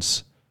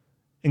 1s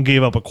and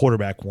gave up a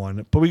quarterback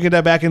 1. But we get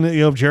that back in.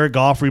 If Jared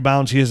Goff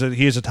rebounds, he has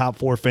a top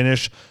 4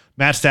 finish.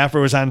 Matt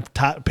Stafford was on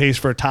pace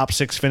for a top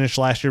 6 finish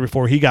last year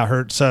before he got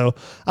hurt. So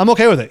I'm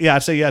okay with it. Yeah,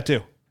 I'd say yeah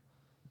too.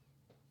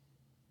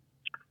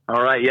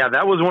 All right. Yeah,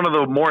 that was one of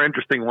the more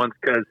interesting ones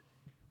because,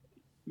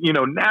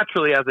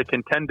 naturally as a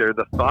contender,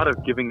 the thought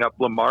of giving up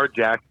Lamar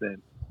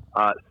Jackson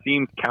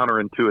seems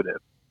counterintuitive.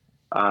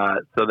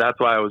 So that's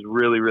why I was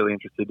really, really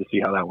interested to see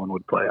how that one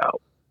would play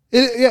out.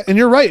 Yeah, and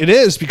you're right. It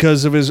is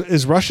because of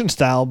his Russian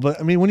style. But,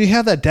 I mean, when you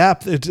have that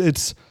depth,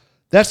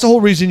 that's the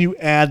whole reason you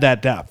add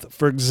that depth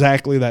for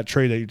exactly that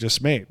trade that you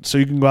just made. So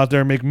you can go out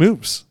there and make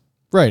moves.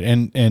 Right,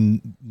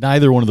 and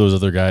neither one of those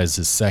other guys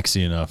is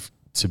sexy enough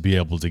to be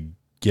able to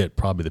get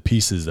probably the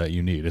pieces that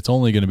you need. It's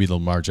only going to be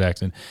Lamar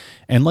Jackson.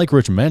 And like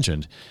Rich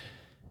mentioned,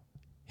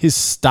 his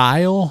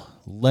style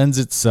lends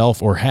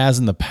itself, or has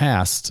in the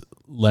past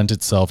lent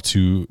itself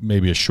to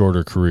maybe a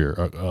shorter career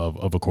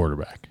of a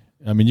quarterback.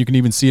 I mean, you can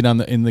even see it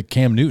in the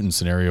Cam Newton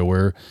scenario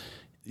where,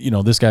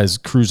 this guy's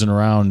cruising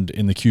around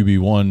in the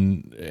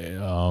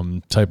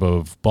QB1 type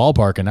of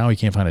ballpark, and now he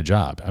can't find a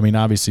job. I mean,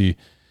 obviously,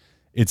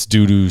 it's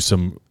due to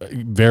some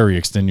very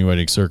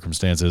extenuating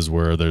circumstances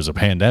where there's a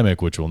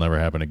pandemic, which will never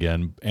happen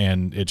again,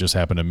 and it just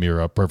happened to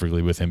mirror up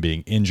perfectly with him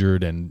being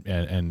injured and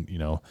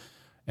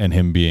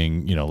him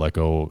being let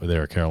go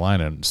there at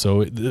Carolina. And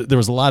so there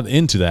was a lot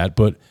into that,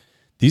 but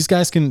these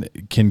guys can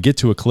get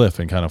to a cliff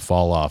and kind of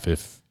fall off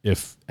if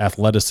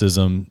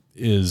athleticism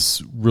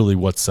is really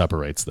what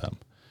separates them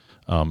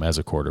as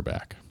a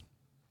quarterback.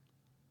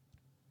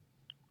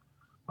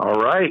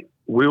 All right,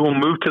 we will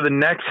move to the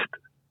next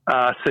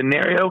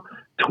scenario.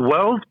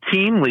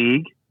 12-team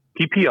league,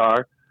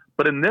 PPR,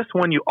 but in this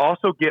one, you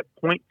also get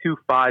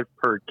 0.25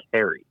 per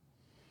carry.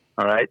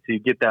 All right, so you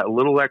get that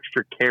little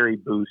extra carry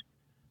boost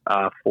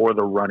for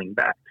the running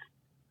backs.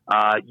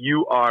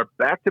 You are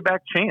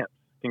back-to-back champs.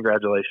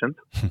 Congratulations.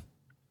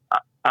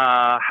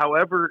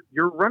 However,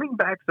 your running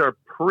backs are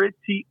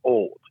pretty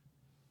old.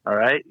 All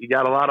right, you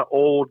got a lot of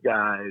old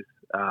guys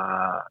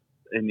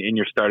in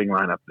your starting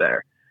lineup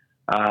there.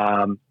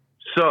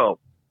 So,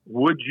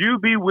 would you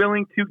be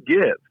willing to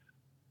give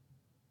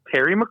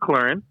Terry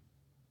McLaurin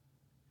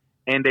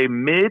and a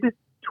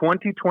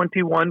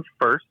mid-2021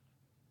 first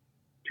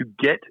to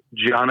get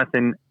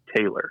Jonathan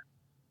Taylor?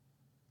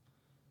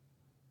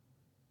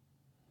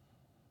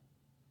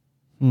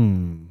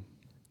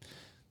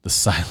 The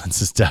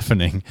silence is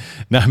deafening.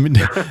 Now, me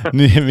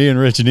and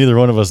Rich, neither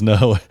one of us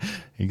know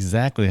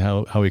exactly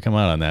how we come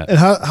out on that. And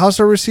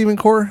how's our receiving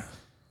core?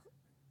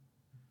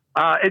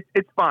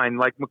 It's fine.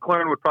 Like,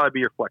 McLaurin would probably be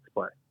your flex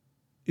play.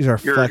 He's our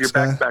flex your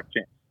guy? back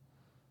champ.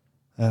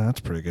 That's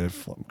pretty good.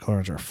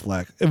 McLaurin's our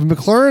flex. If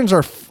McLaurin's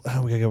our,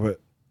 we gotta go with.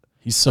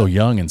 He's so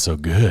young and so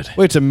good.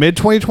 Wait, it's a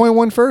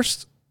mid-2021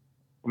 first?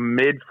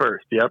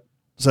 Mid-first, yep.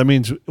 So that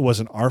means it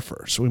wasn't our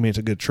first. So we made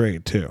a good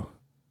trade too.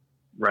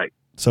 Right.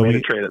 So we made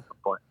a trade at some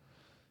point.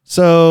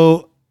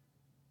 So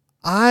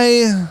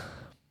I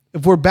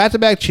if we're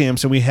back-to-back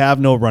champs and we have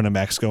no running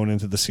backs going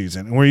into the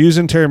season, and we're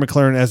using Terry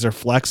McLaurin as their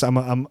flex,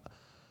 I'm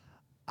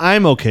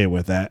okay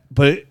with that.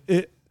 But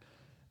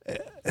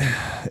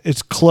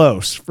it's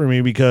close for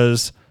me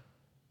because,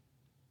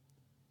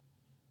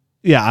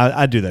 yeah,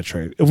 I'd do that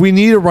trade. If we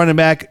need a running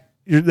back,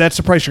 that's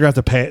the price you're going to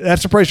have to pay.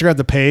 That's the price you're going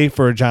to have to pay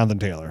for Jonathan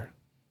Taylor.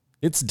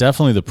 It's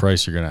definitely the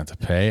price you're going to have to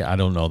pay. I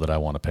don't know that I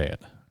want to pay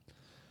it.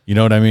 You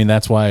know what I mean?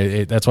 That's why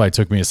it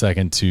took me a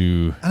second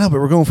to. I know, but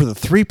we're going for the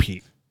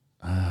three-peat.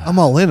 I'm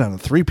all in on a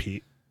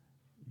three-peat.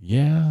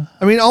 Yeah.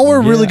 I mean, all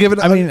we're really giving.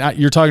 I mean,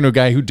 you're talking to a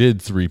guy who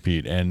did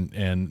three-peat,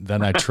 and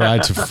then I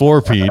tried to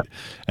four-peat,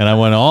 and I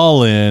went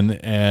all in,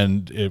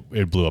 and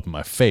it blew up in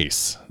my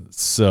face.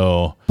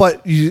 So.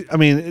 But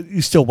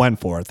you still went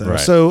for it though. Right.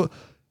 So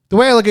the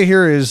way I look at it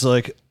here is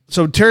like,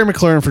 so Terry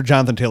McLaurin for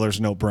Jonathan Taylor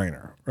is no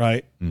brainer,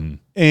 right? Mm.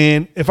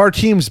 And if our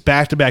team's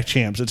back-to-back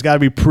champs, it's got to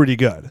be pretty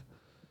good.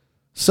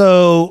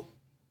 So,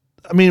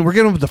 I mean, we're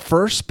getting with the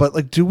first, but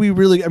like, do we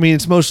really? I mean,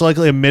 it's most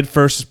likely a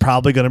mid-first is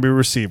probably going to be a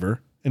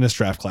receiver in this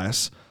draft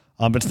class.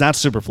 But it's not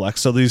super flex.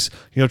 So these,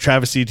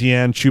 Travis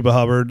Etienne, Chuba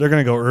Hubbard, they're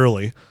going to go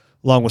early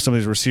along with some of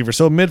these receivers.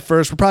 So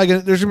mid-first,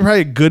 there's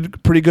going to be a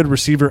pretty good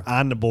receiver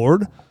on the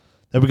board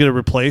that we get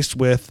replaced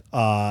with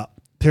Terry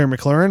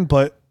McLaurin.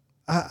 But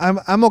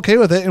I'm okay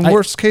with it. In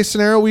worst case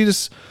scenario, we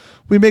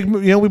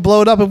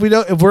blow it up. If we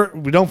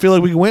don't feel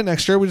like we can win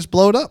next year, we just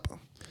blow it up.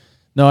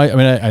 No, I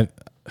mean,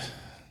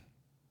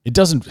 it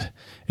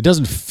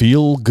doesn't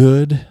feel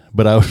good,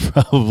 but I would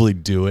probably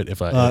do it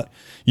if I,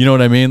 you know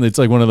what I mean? It's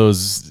like one of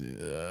those.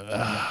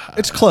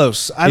 It's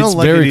close. It's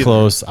very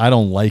close. I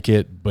don't like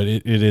it, but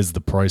it is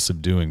the price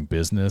of doing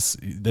business.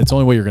 That's the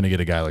only way you're going to get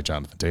a guy like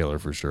Jonathan Taylor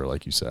for sure,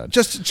 like you said.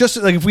 Just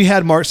like if we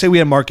had Mark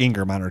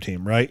Ingram on our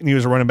team, right? And he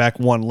was a running back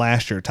 1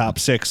 last year, top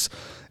 6,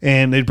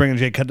 and they'd bring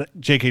in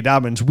J.K.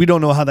 Dobbins. We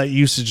don't know how that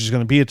usage is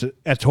going to be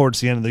at towards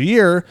the end of the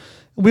year.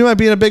 We might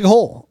be in a big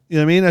hole. You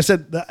know what I mean? I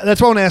said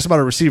that's why I want to ask about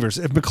our receivers.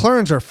 If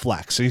McLaurin's our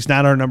flex, so he's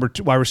not our number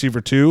 2 wide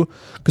receiver 2,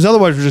 because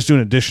otherwise we're just doing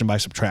addition by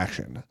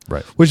subtraction.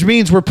 Right. Which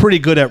means we're pretty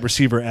good at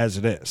receiver as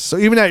it is. So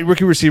even that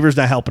rookie receiver is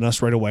not helping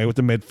us right away with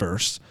the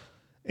mid-first.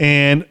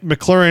 And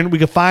McLaurin, we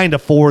could find a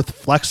 4th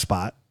flex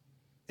spot.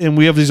 And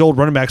we have these old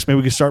running backs. Maybe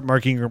we could start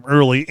Mark Ingram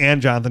early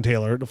and Jonathan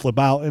Taylor to flip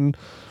out and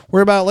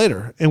worry about it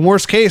later. In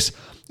worst case,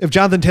 if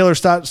Jonathan Taylor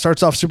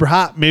starts off super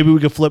hot, maybe we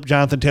could flip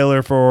Jonathan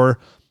Taylor for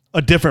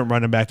a different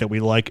running back that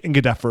we like and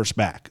get that first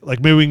back. Like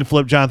maybe we can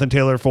flip Jonathan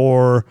Taylor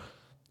for,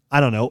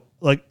 I don't know,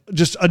 like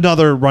just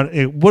another run.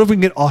 What if we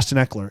can get Austin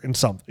Eckler in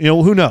some,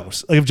 who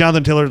knows? Like if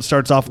Jonathan Taylor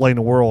starts off lighting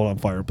the world on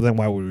fire, but then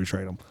why would we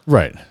trade him?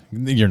 Right.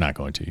 You're not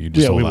going to. You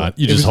just hold on.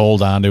 You just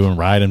hold on to him,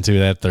 ride him to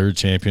that 3rd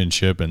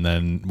championship, and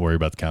then worry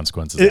about the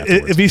consequences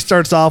afterwards. If he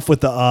starts off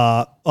with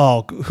the,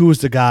 who was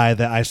the guy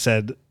that I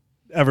said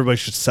everybody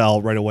should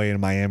sell right away in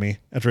Miami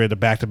after he had the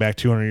back-to-back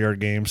 200-yard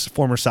games?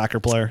 Former soccer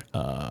player.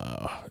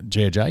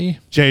 Jay Ajayi?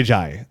 Jay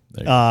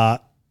Ajayi.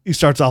 He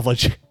starts off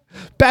like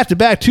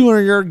back-to-back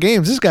 200-yard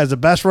games. This guy's the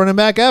best running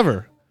back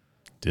ever.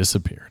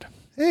 Disappeared.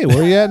 Hey,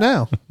 where are you at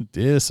now?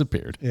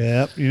 Disappeared.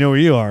 Yep, you know where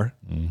you are.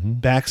 Mm-hmm.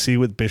 Backseat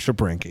with Bishop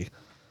Brinke.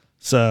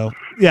 So,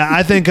 yeah,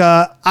 I think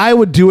I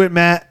would do it,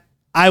 Matt.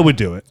 I would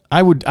do it.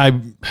 I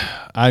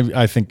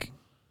think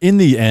in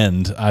the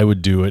end, I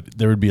would do it.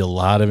 There would be a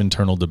lot of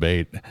internal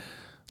debate,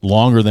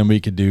 longer than we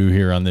could do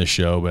here on this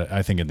show, but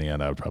I think in the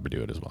end, I would probably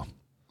do it as well.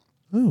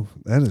 Ooh,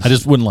 that is. I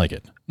just wouldn't like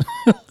it.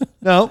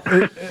 No,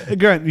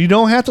 again, you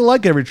don't have to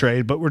like every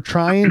trade, but we're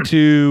trying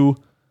to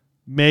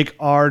make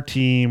our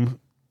team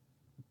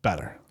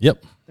better.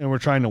 Yep. And we're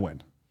trying to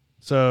win.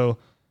 So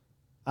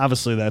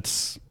obviously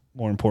that's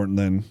more important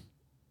than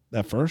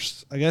that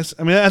first, I guess.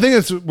 I mean, I think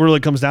it's really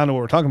comes down to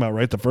what we're talking about,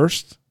 right? The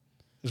first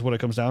is what it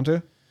comes down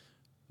to.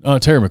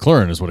 Terry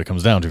McLaurin is what it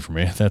comes down to for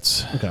me.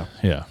 That's okay.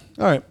 Yeah.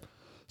 All right.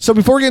 So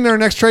before we get into our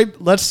next trade,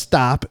 let's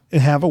stop and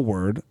have a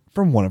word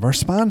from one of our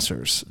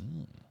sponsors.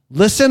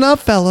 Listen up,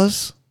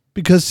 fellas,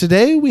 because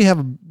today we have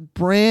a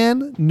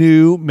brand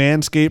new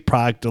Manscaped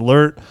product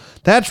alert.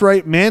 That's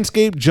right.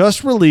 Manscaped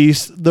just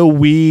released the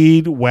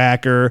Weed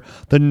Whacker,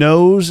 the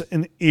nose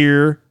and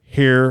ear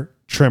hair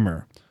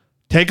trimmer.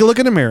 Take a look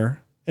in the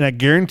mirror, and I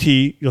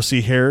guarantee you'll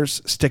see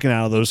hairs sticking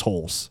out of those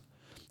holes.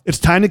 It's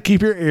time to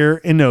keep your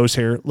ear and nose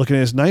hair looking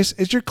as nice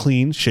as your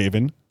clean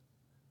shaven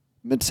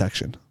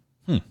midsection.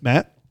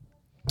 Matt?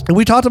 And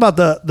we talked about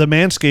the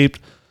Manscaped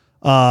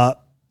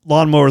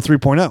Lawnmower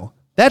 3.0.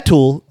 That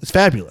tool is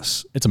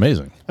fabulous. It's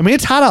amazing. I mean,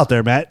 it's hot out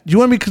there, Matt. Do you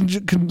want me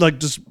to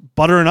just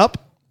buttering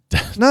up?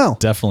 No.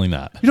 Definitely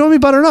not. You don't want me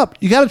buttering up.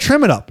 You got to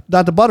trim it up,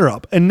 not to butter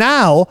up. And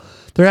now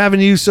they're having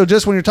you, so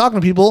just when you're talking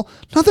to people,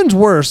 nothing's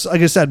worse,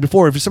 like I said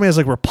before, if somebody has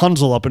like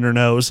Rapunzel up in their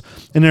nose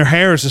and their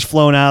hair is just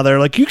flowing out of there,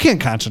 like you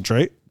can't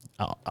concentrate.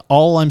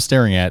 All I'm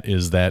staring at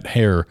is that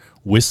hair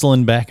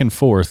whistling back and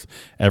forth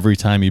every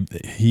time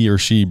he or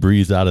she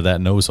breathes out of that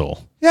nose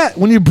hole. Yeah,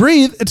 when you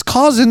breathe, it's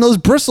causing those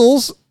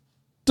bristles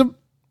to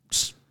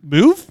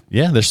move.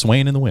 Yeah, they're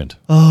swaying in the wind.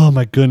 Oh,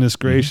 my goodness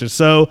gracious.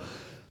 So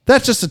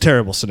that's just a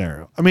terrible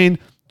scenario. I mean,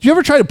 do you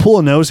ever try to pull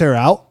a nose hair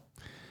out?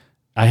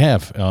 I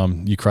have.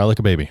 You cry like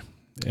a baby.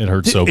 It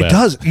hurts so bad. It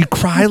does. You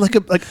cry like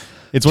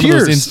It's one tears.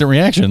 of those instant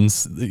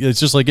reactions. It's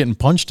just like getting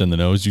punched in the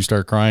nose. You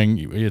start crying.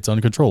 It's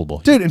uncontrollable.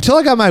 Dude, until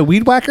I got my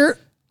weed whacker,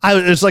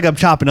 it's like I'm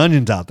chopping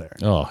onions out there.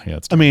 Oh, yeah.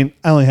 I mean,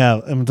 it's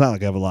not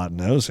like I have a lot of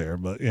nose hair,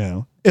 but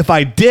if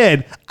I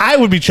did, I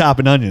would be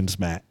chopping onions,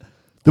 Matt.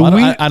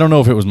 I don't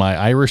know if it was my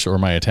Irish or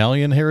my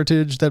Italian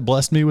heritage that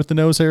blessed me with the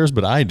nose hairs,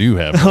 but I do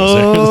have nose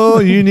hairs. Oh,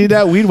 you need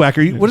that weed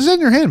whacker. What is that in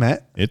your hand,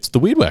 Matt? It's the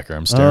weed whacker.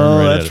 I'm staring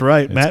right at it. That's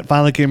right. Matt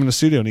finally came in the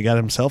studio and he got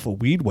himself a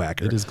weed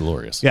whacker. It is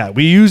glorious. Yeah,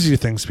 we use these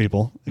things,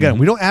 people. Again,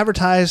 we don't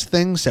advertise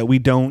things that we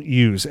don't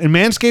use. And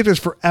Manscaped is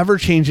forever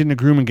changing the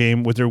grooming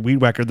game with their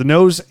weed whacker. The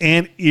nose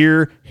and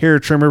ear hair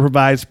trimmer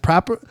provides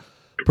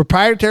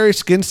proprietary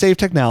skin-safe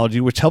technology,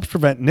 which helps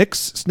prevent nicks,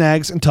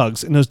 snags, and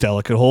tugs in those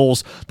delicate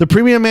holes. The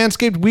premium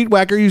Manscaped Weed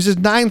Whacker uses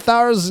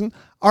 9,000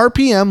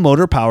 RPM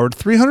motor-powered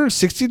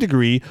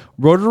 360-degree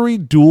rotary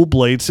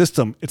dual-blade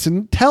system. Its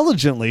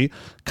intelligently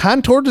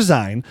contoured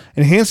design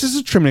enhances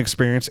the trimming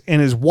experience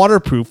and is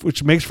waterproof,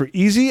 which makes for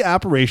easy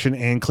operation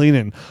and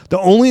cleaning. The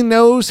only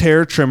nose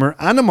hair trimmer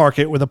on the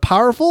market with a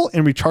powerful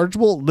and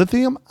rechargeable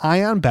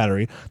lithium-ion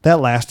battery that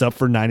lasts up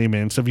for 90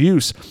 minutes of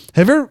use.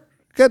 Have you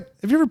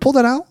ever pulled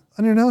that out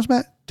on your nose,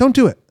 Matt? Don't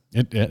do it.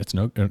 It's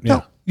no. Yeah.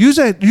 No, use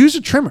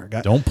a trimmer,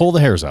 guys. Don't pull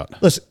the hairs out.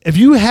 Listen, if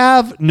you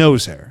have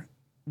nose hair,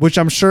 which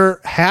I'm sure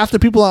half the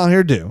people out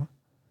here do,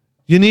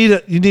 you need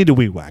a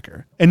weed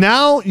whacker. And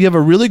now you have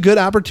a really good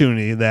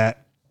opportunity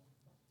that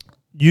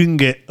you can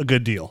get a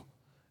good deal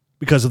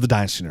because of the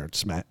Dynasty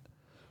Nerds, Matt.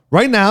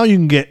 Right now, you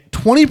can get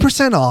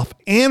 20% off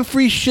and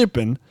free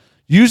shipping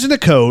using the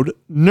code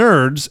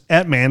NERDS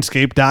at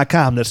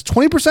manscaped.com. That's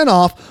 20%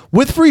 off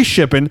with free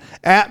shipping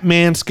at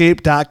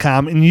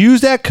manscaped.com and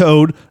use that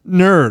code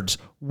NERDS.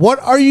 What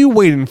are you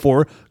waiting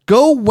for?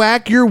 Go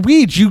whack your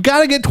weeds. You got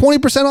to get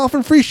 20% off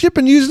and free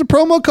shipping using the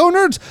promo code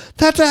NERDS.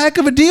 That's a heck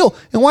of a deal.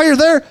 And while you're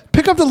there,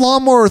 pick up the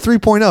Lawnmower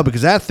 3.0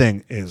 because that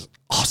thing is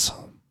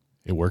awesome.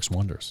 It works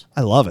wonders.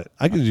 I love it.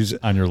 I could use it.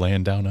 On your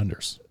laying down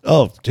unders.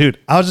 Oh, dude.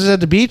 I was just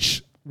at the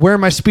beach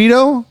wearing my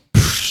Speedo.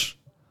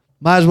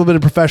 Might as well be a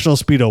professional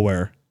Speedo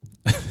wearer.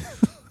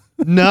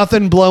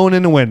 Nothing blowing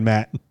in the wind,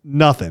 Matt.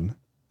 Nothing.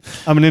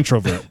 I'm an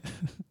introvert.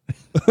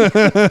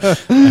 I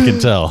can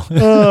tell.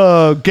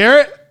 Oh,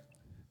 Garrett.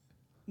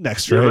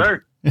 Next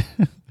trade. Yes,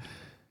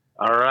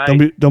 all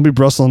right. Don't be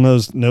bristling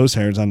those nose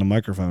hairs on the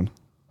microphone.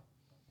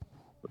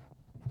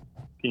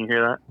 Can you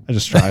hear that? I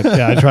just tried.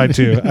 Yeah, I tried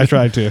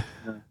to.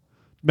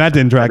 Matt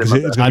didn't try because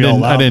it's going to be all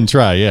loud. I didn't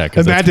try. Yeah,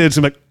 because Matt did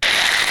some like.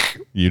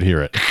 You'd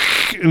hear it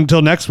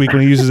until next week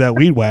when he uses that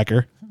weed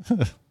whacker.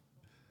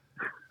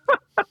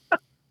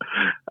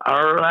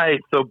 All right.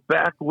 So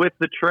back with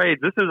the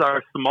trades. This is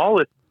our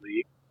smallest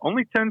league.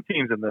 Only 10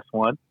 teams in this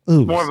one.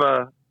 Ooh. More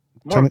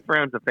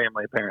friends and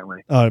family,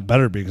 apparently. Oh, it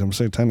better be because I'm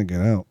saying 10 to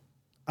get out.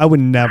 I would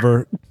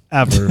never,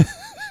 ever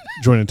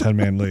join a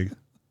 10-man league.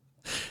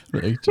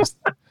 Really? Just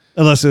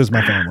unless it was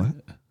my family.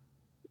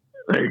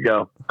 There you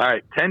go. All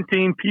right.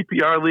 10-team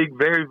PPR league,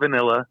 very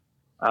vanilla.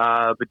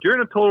 But you're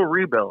in a total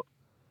rebuild.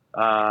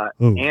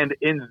 And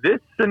in this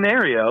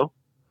scenario,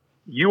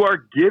 you are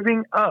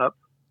giving up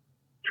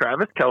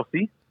Travis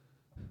Kelce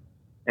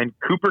and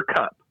Cooper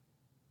Kupp.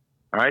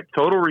 All right,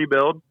 total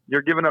rebuild.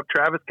 You're giving up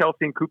Travis Kelce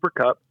and Cooper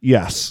Kupp.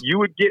 Yes. You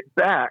would get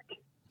back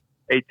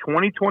a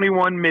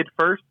 2021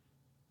 mid-first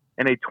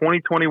and a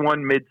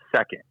 2021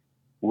 mid-second.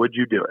 Would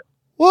you do it?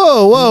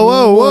 Whoa.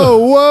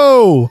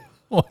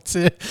 What's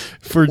it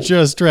for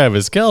just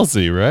Travis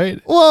Kelce,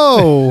 right?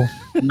 Whoa.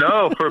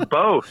 No, for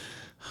both.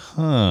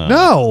 Huh.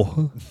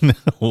 No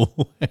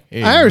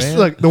way,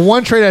 look, the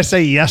one trade I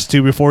say yes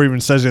to before he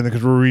even says anything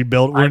because we're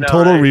rebuild. We're in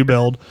total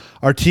rebuild.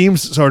 Our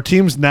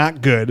team's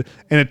not good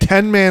in a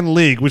 10-man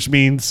league, which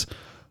means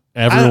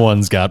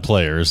everyone's got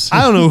players.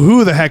 I don't know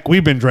who the heck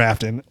we've been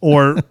drafting,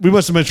 or we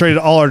must have been traded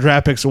all our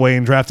draft picks away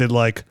and drafted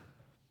like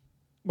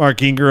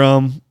Mark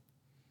Ingram,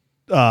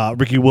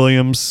 Ricky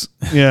Williams,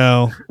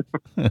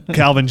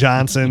 Calvin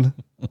Johnson,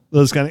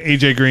 those kind of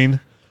AJ Green.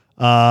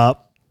 No,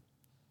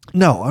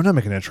 I'm not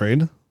making that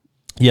trade.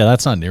 Yeah,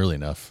 that's not nearly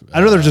enough.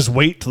 I'd rather just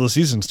wait till the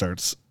season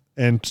starts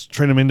and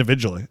trade them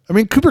individually. I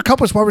mean, Cooper Kupp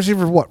was wide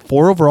receiver for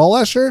 4 overall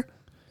last year?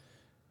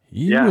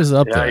 He was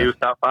up there. Yeah, he was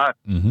top 5.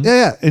 Mm-hmm.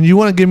 Yeah. And you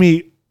want to give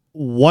me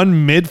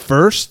one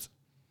mid-first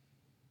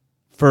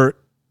for,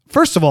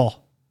 first of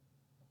all,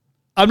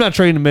 I'm not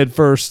trading a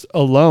mid-first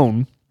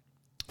alone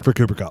for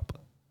Cooper Kupp.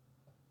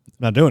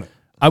 Not doing it.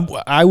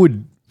 I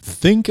would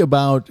think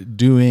about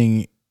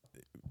doing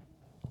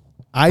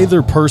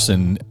either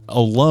person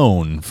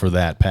alone for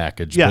that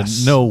package,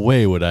 yes. But no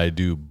way would I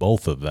do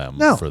both of them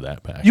for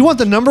that package. You want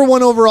the number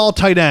 1 overall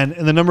tight end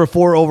and the number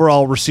 4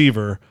 overall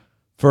receiver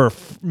for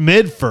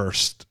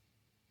mid-first.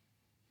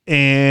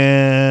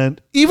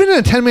 And even in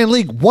a 10-man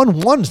league,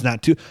 1-1's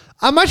not too.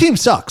 My team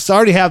sucks. I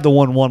already have the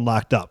 1-1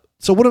 locked up.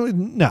 So what do we?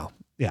 No.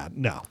 Yeah,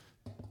 no.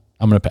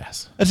 I'm going to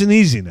pass. That's an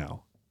easy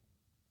no.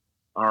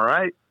 All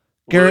right.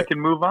 Garrett, we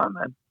can move on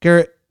then.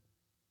 Garrett,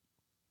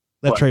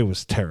 that trade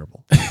was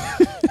terrible.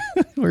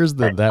 Where's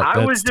the that? I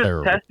was that's just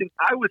terrible. testing.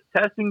 I was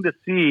testing to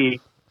see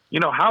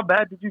how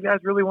bad did you guys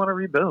really want to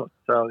rebuild?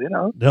 So,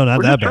 no, not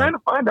we're that just bad. trying to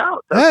find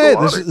out. Hey,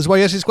 this is why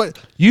I ask these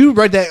questions. You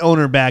write that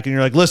owner back and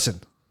you're like,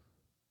 listen,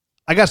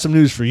 I got some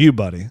news for you,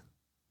 buddy.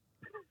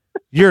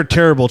 You're a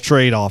terrible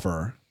trade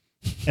offerer.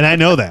 And I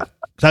know that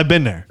because I've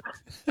been there.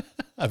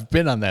 I've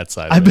been on that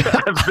side. I've been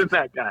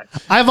that guy.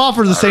 I've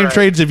offered the same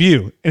trades of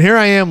you. And here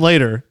I am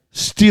later,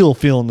 still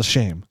feeling the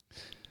shame.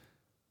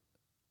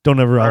 Don't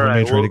ever offer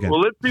me a trade again. Well,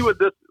 let's see what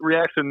this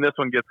reaction this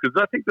one gets,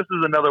 because I think this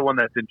is another one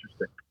that's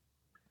interesting.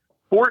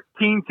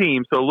 14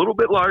 teams, so a little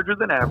bit larger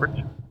than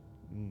average.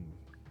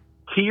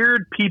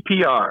 Tiered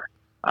PPR.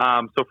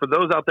 So for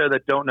those out there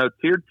that don't know,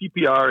 tiered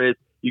PPR is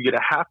you get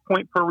a half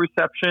point per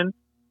reception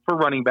for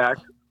running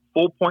backs,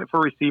 full point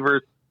for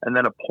receivers, and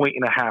then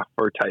 1.5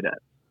 for tight ends.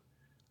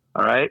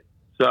 All right?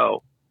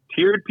 So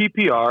tiered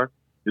PPR,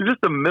 you're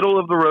just a middle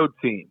of the road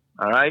team.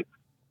 All right?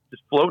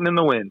 Just floating in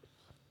the wind.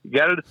 You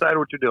got to decide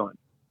what you're doing.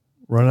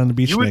 Run on the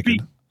beach naked.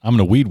 I'm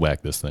going to weed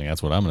whack this thing.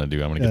 That's what I'm going to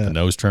do. I'm going to get the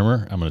nose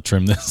trimmer. I'm going to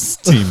trim this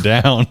team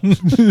down.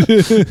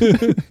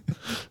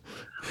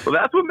 Well,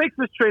 that's what makes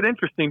this trade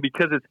interesting,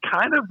 because it's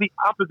kind of the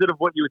opposite of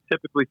what you would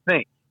typically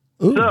think.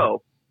 Ooh.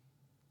 So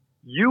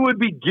you would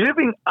be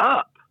giving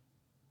up.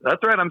 That's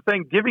right. I'm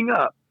saying giving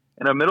up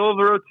in a middle of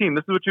the road team.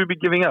 This is what you would be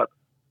giving up.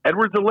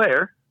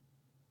 Edwards-Helaire,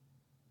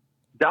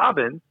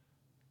 Dobbins,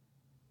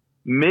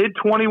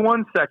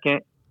 mid-21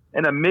 second,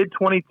 and a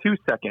mid-22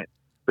 second.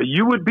 But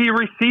you would be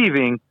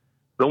receiving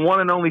the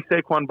one and only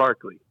Saquon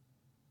Barkley.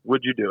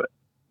 Would you do it?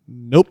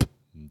 Nope.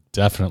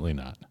 Definitely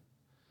not.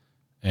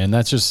 And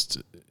that's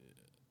just,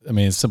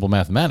 it's simple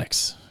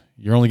mathematics.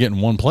 You're only getting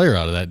one player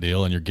out of that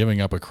deal, and you're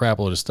giving up a crap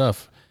load of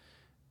stuff.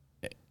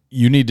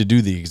 You need to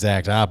do the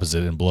exact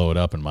opposite and blow it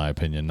up, in my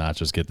opinion, not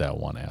just get that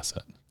one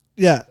asset.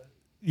 Yeah.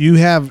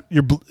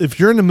 If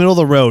you're in the middle of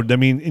the road,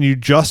 you're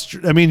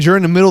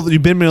in the middle,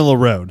 you've been middle of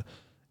the road,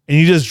 and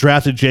you just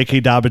drafted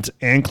J.K. Dobbins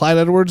and Clyde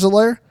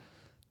Edwards-Helaire,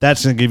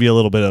 that's going to give you a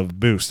little bit of a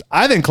boost.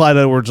 I think Clyde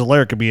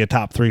Edwards-Helaire could be a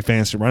top 3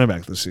 fantasy running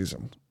back this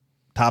season.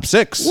 Top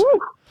 6. Woo.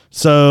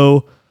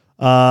 So,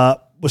 was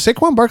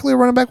Saquon Barkley a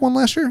running back one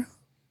last year?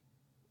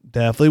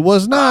 Definitely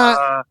was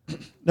not.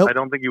 Nope. I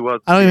don't think he was.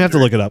 I don't even have to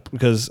look it up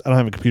because I don't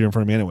have a computer in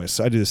front of me anyway.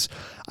 So I do this.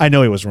 I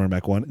know he was a running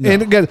back one. No.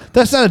 And again,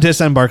 that's not a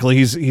diss on Barkley.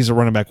 He's a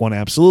running back one,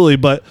 absolutely.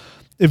 But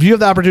if you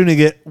have the opportunity to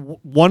get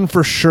one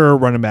for sure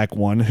running back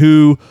one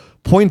who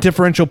point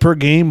differential per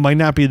game might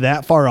not be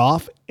that far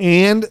off,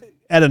 and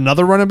add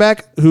another running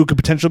back who could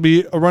potentially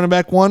be a running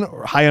back one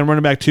or high end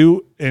running back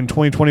 2 in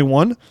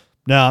 2021,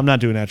 no, I'm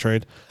not doing that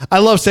trade. I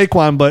love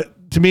Saquon,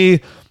 but to me,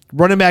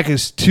 running back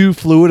is too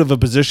fluid of a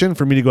position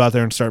for me to go out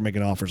there and start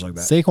making offers like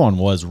that. Saquon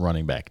was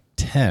running back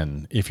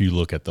 10 if you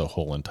look at the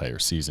whole entire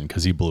season,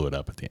 because he blew it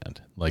up at the end.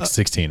 Like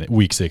 16,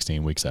 week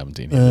 16, week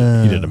 17.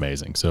 He did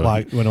amazing. So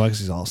why? Because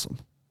he's awesome.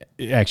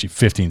 Actually,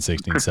 15,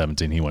 16,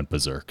 17, he went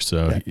berserk.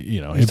 So,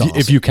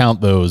 if you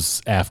count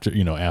those after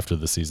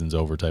the season's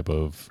over type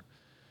of...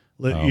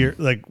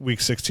 like week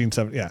 16,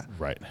 17, yeah.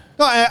 Right.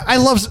 No, I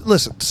love...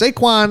 Listen,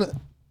 Saquon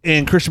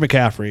and Christian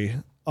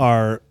McCaffrey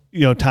are,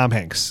 Tom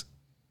Hanks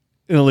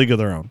in a league of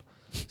their own.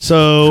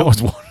 So... That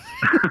was one.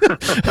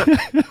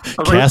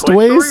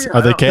 Castaways?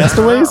 Are they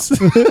castaways?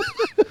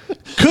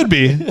 Could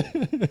be.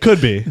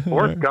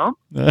 Forrest Gump?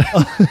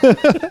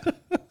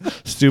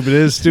 Stupid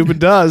is, stupid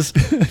does.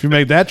 If you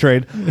make that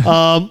trade.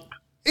 Yeah,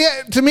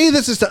 to me,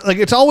 this is like,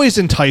 it's always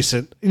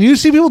enticing. And you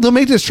see people, they'll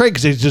make this trade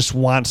because they just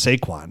want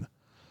Saquon.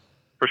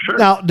 For sure.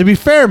 Now, to be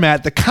fair,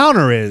 Matt, the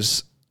counter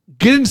is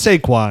getting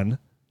Saquon,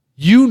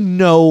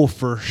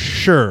 for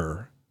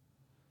sure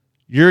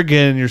you're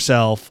getting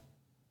yourself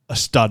a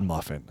stud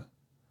muffin.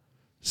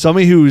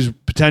 Somebody who's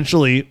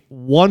potentially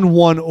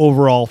 1-1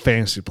 overall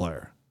fantasy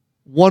player.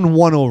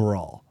 1-1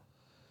 overall.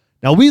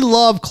 Now, we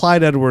love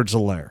Clyde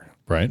Edwards-Helaire.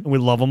 Right. And we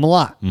love him a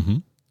lot. Mm-hmm.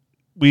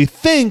 We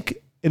think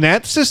in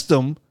that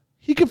system,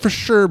 he could for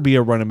sure be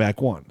a running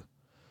back 1.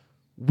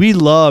 We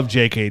love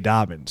J.K.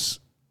 Dobbins.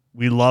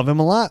 We love him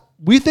a lot.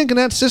 We think in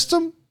that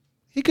system,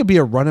 he could be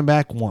a running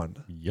back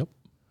 1. Yep.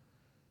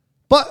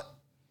 But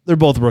they're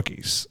both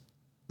rookies.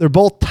 They're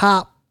both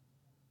top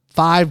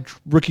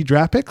 5 rookie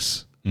draft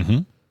picks. Mm-hmm.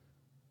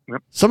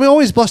 Yep. Somebody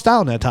always bust out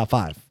in that top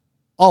 5.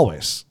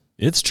 Always.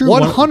 It's true.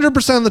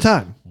 100% of the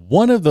time.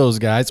 One of those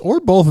guys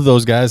or both of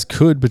those guys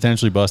could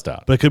potentially bust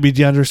out. But it could be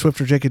DeAndre Swift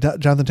or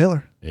Jonathan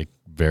Taylor. It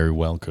very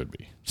well could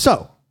be.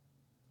 So,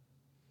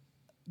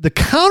 the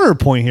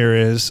counterpoint here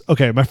is,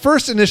 okay, my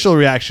first initial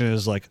reaction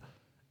is like,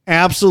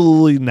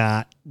 absolutely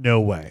not, no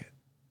way.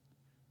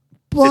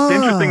 It's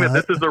interesting that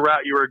this is the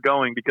route you were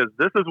going, because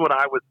this is what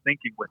I was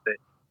thinking with it.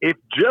 If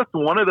just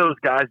one of those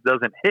guys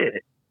doesn't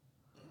hit,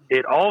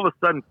 it all of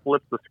a sudden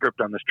flips the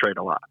script on this trade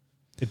a lot.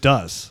 It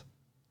does.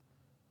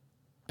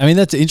 I mean,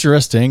 that's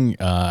interesting,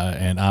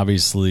 and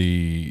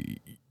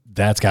obviously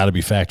that's got to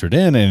be factored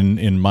in, and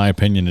in my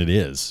opinion, it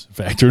is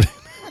factored in.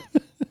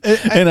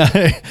 And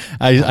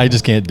I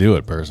just can't do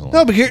it personally.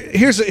 No, but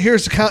here's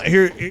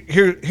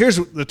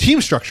the team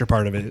structure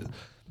part of it.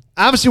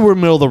 Obviously, we're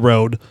middle of the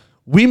road.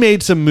 We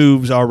made some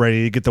moves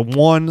already to get the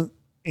 1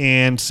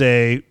 and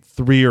say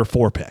 3 or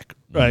 4 pick.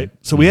 right?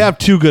 So we have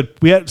two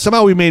good.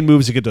 Somehow we made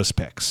moves to get those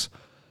picks.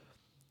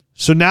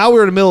 So now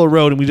we're in the middle of the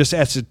road, and we just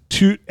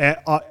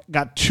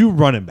got two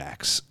running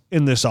backs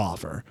in this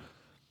offer.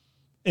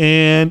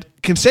 And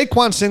can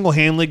Saquon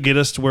single-handedly get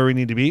us to where we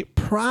need to be?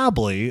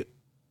 Probably,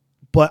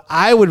 but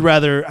I would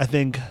rather, I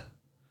think,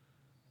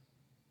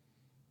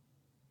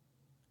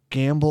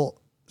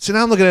 gamble. So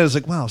now I'm looking at it as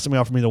like, wow, somebody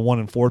offered me the 1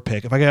 and 4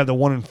 pick. If I could have the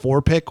 1 and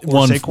 4 pick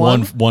or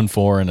Saquon,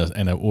 1-4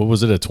 and a what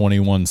was it, a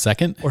 21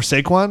 second or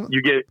Saquon,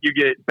 you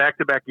get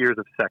back-to-back years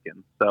of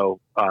seconds. So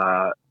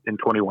in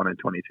 21 and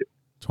 22.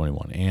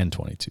 21 and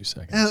 22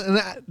 seconds.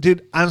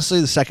 Dude,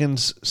 honestly, the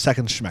seconds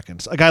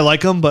schmeckins. Like, I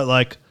like them, but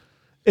like,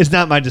 it's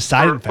not my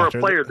deciding factor. For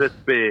a player this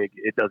big,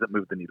 it doesn't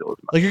move the needle as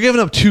much. Like, you're giving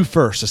up 2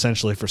 firsts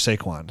essentially for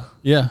Saquon.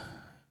 Yeah.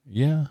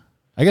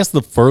 I guess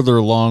the further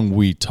along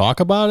we talk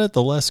about it,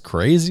 the less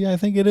crazy I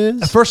think it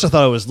is. At first, I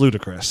thought it was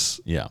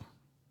ludicrous. Yeah.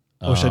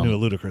 I wish I knew a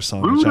ludicrous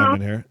song to chime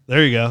in here.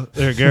 There you go.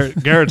 There,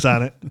 Garrett's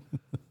on it.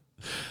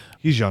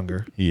 He's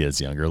younger. He is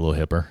younger, a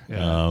little hipper.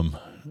 Yeah.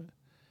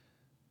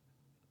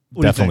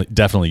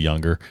 Definitely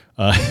younger.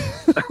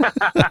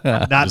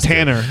 Not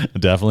Tanner.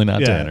 Definitely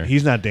not Tanner.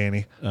 He's not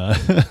Danny.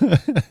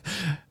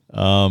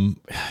 Man,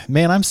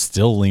 I'm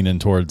still leaning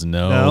towards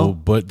no,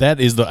 but that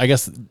is I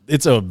guess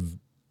it's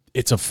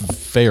a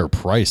fair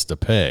price to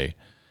pay.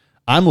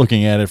 I'm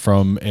looking at it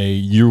from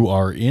you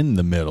are in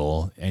the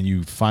middle and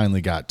you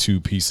finally got 2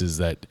 pieces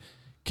that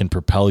can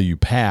propel you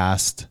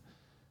past,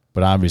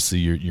 but obviously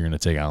you're going to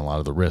take on a lot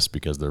of the risk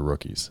because they're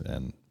rookies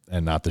and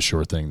not the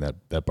sure thing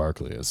that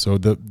Barkley is. So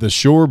the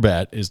sure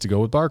bet is to go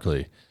with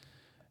Barkley.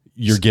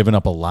 You're giving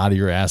up a lot of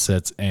your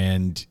assets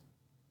and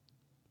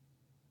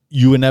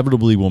you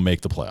inevitably will make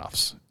the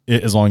playoffs.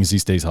 As long as he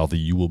stays healthy,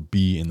 you will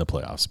be in the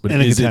playoffs. But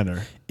and a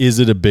contender. Is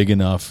it a big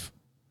enough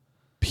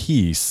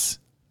piece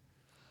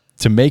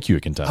to make you a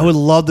contender? I would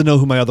love to know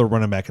who my other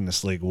running back in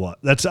this league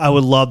was. I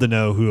would love to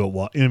know who it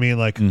was. You know what I mean?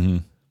 Like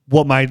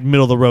what my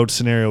middle of the road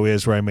scenario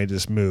is where I made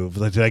this move.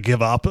 Like, did I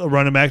give up a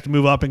running back to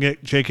move up and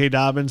get J.K.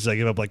 Dobbins? Did I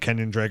give up like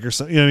Kenyon Drake or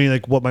something? You know what I mean?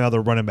 Like what my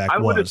other running back was.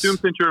 I would assume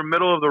since you're a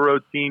middle of the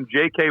road team,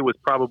 J.K. was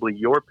probably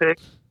your pick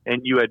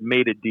and you had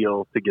made a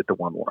deal to get the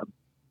 1-1.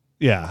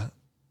 Yeah.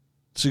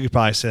 So you could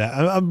probably say that.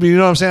 I mean, you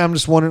know what I'm saying? I'm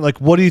just wondering, like,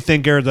 what do you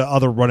think are the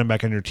other running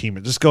back on your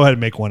team? Just go ahead and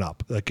make one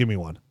up. Like, give me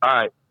one. All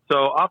right. So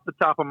off the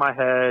top of my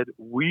head,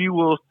 we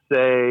will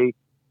say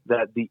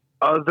that the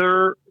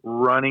other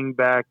running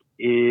back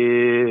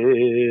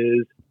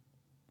is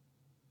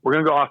we're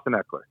going to go Austin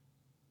Eckler.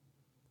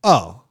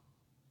 Oh,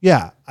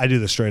 yeah. I do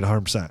this straight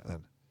 100%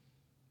 then.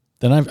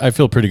 Then I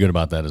feel pretty good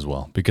about that as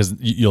well because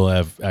you'll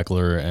have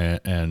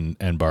Eckler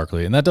and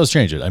Barkley, and that does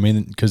change it. I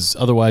mean, because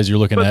otherwise you're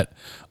looking at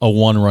a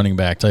one running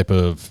back type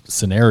of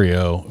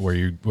scenario where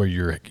you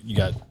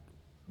got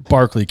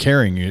Barkley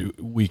carrying you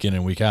week in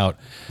and week out,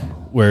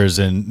 whereas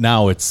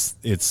now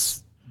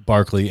it's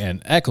Barkley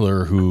and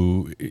Eckler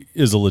who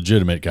is a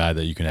legitimate guy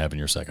that you can have in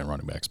your second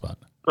running back spot.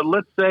 But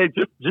let's say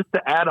just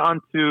to add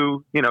on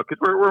to because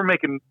we're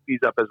making these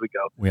up as we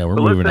go. Yeah, we're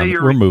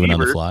moving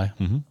on the fly.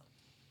 Mm-hmm.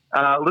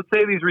 Let's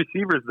say these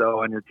receivers,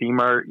 though, on your team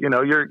are,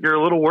 you're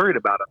a little worried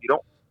about them. You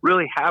don't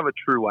really have a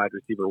true wide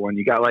receiver one.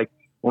 You got like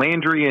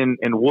Landry and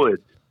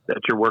Woods that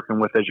you're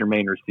working with as your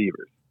main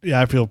receivers. Yeah,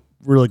 I feel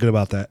really good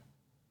about that.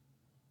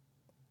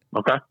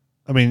 Okay.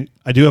 I mean,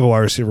 I do have a wide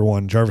receiver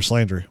one, Jarvis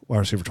Landry, wide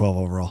receiver 12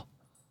 overall.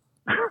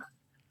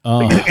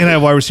 And I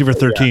have wide receiver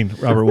 13,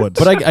 Robert Woods.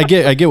 But I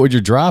get what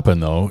you're dropping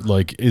though.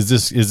 Like, is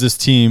this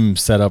team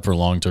set up for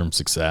long-term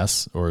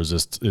success, or is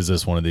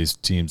this one of these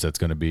teams that's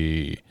going to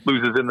be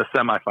loses in the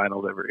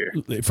semifinals every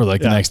year for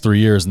like the next 3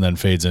 years and then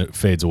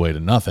fades away to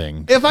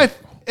nothing? If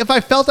I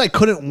felt I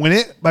couldn't win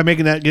it by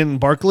getting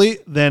Barkley,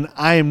 then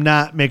I am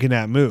not making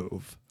that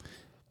move.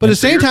 But at the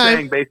same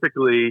time,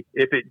 basically,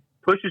 if it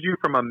pushes you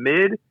from a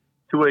mid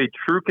to a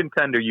true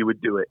contender, you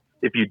would do it.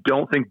 If you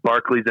don't think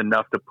Barkley's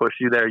enough to push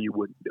you there, you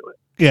wouldn't do it.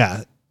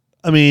 Yeah.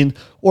 I mean,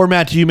 or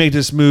Matt, do you make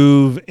this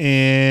move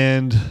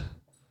and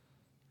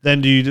then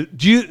do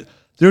you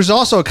there's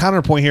also a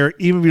counterpoint here,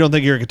 even if you don't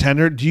think you're a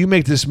contender, do you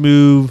make this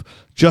move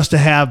just to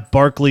have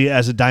Barkley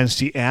as a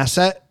dynasty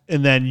asset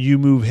and then you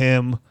move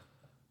him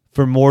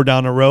for more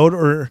down the road?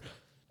 Or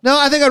no,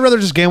 I think I'd rather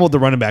just gamble with the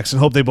running backs and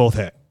hope they both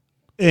hit.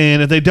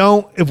 And if they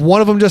don't, if one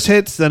of them just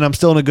hits, then I'm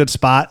still in a good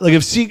spot. Like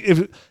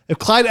if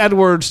Clyde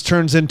Edwards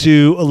turns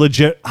into a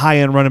legit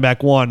high-end running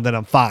back one, then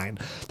I'm fine.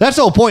 That's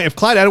the whole point. If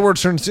Clyde Edwards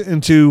turns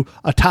into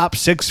a top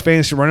 6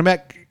 fantasy running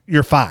back,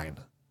 you're fine,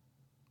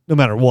 no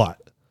matter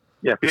what.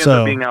 Yeah, if he ends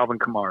up being Alvin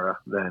Kamara,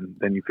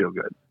 then you feel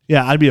good.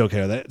 Yeah, I'd be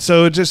okay with it.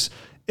 So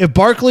if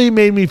Barkley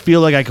made me feel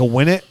like I could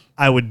win it,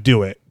 I would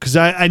do it because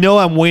I know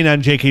I'm waiting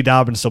on J.K.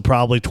 Dobbins till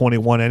probably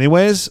 21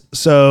 anyways.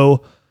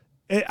 So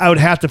I would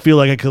have to feel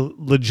like I could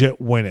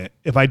legit win it.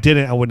 If I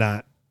didn't, I would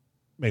not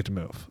make the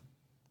move.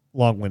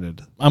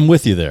 Long-winded. I'm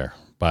with you there,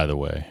 by the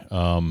way.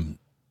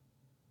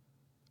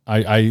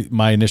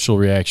 My initial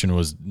reaction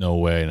was no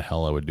way in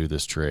hell I would do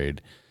this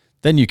trade.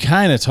 Then you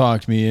kind of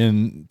talked me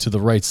into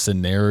the right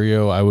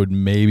scenario. I would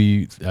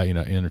maybe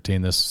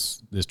entertain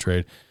this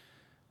trade.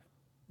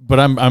 But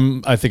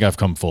I think I've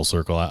come full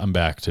circle. I'm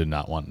back to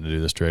not wanting to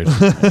do this trade.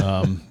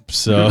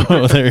 So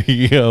there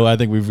you go. I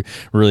think we've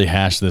really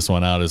hashed this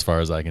one out as far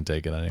as I can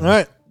take it. Anyway. All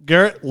right,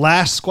 Garrett.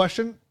 Last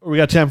question. Or we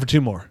got time for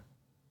two more.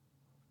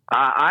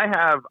 I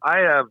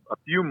have a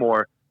few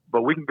more,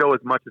 but we can go as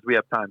much as we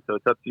have time. So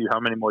it's up to you. How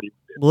many more do you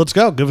do? Well, let's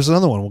go. Give us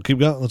another one. We'll keep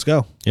going. Let's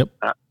go. Yep.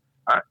 All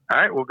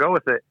right, we'll go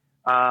with it.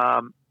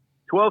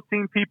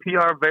 12-team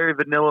PPR, very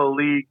vanilla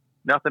league.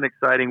 Nothing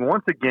exciting.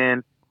 Once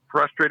again,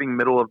 frustrating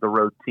middle of the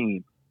road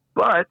team.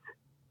 But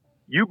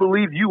you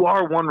believe you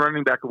are one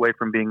running back away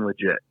from being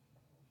legit.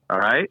 All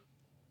right?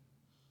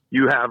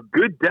 You have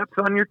good depth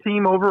on your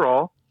team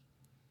overall,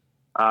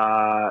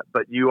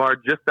 but you are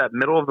just that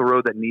middle of the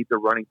road that needs a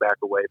running back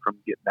away from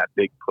getting that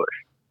big push.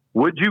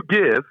 Would you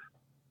give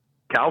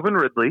Calvin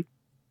Ridley,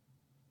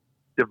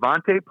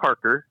 Devontae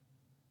Parker,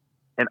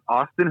 and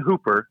Austin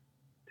Hooper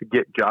to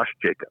get Josh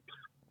Jacobs?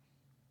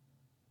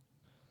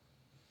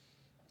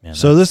 Man,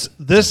 so this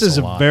is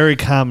a lot. very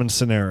common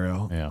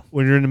scenario. Yeah.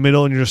 When you're in the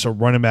middle and you're just a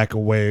running back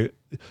away,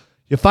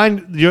 you'll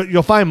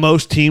find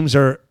most teams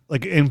are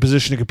like in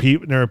position to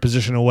compete and they're a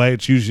position away.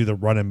 It's usually the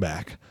running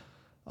back.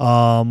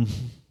 You're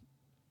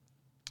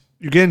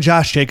getting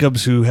Josh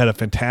Jacobs, who had a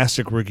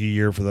fantastic rookie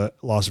year for the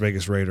Las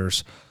Vegas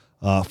Raiders,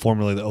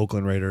 formerly the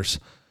Oakland Raiders,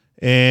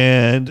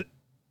 and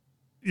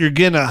you're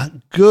getting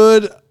a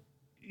good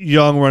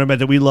young running back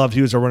that we loved.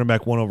 He was our running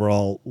back 1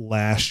 overall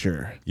last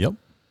year. Yep.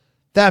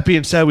 That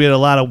being said, we had a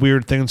lot of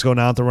weird things going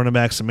on with the running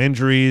back, some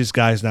injuries,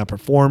 guys not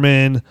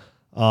performing.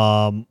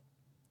 So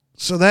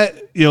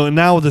that,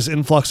 now with this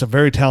influx of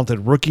very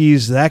talented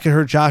rookies, that could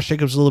hurt Josh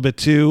Jacobs a little bit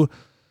too.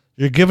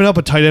 You're giving up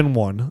a tight end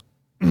 1.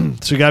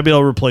 So you got to be able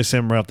to replace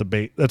him right off the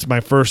bat. That's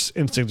my first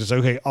instinct to say,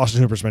 okay,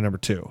 Austin Hooper's my number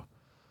 2.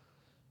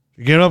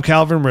 You're giving up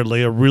Calvin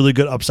Ridley, a really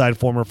good upside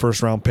former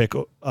first-round pick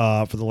for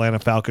the Atlanta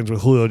Falcons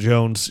with Julio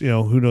Jones.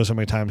 Who knows how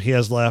many times he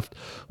has left.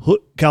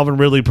 Calvin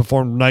Ridley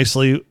performed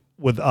nicely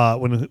with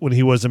when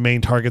he was the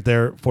main target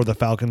there for the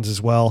Falcons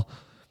as well.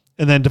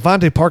 And then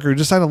Devontae Parker, who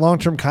just signed a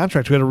long-term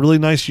contract, who had a really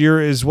nice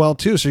year as well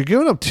too. So you're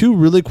giving up 2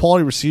 really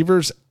quality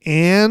receivers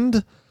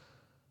and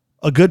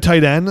a good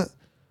tight end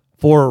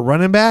for a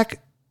running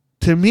back.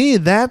 To me,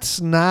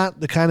 that's not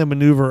the kind of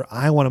maneuver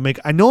I want to make.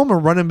 I know I'm a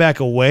running back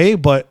away,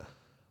 but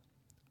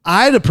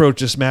I'd approach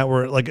this, Matt,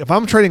 where like if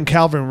I'm trading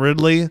Calvin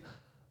Ridley,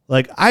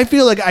 like I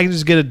feel like I can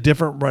just get a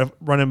different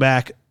running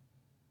back,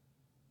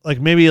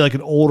 like maybe like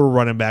an older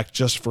running back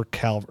just for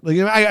Calvin. Like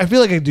I feel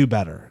like I do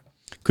better.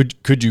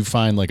 Could you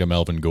find like a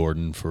Melvin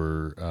Gordon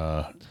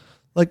for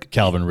like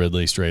Calvin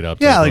Ridley straight up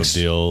deal?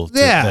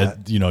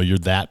 You're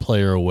that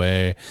player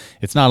away.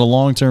 It's not a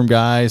long-term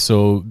guy,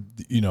 so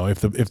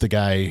if the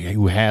guy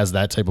who has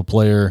that type of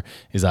player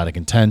is out of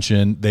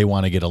contention, they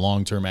want to get a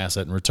long-term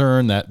asset in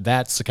return.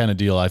 That's the kind of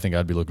deal I think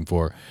I'd be looking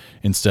for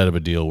instead of a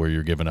deal where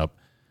you're giving up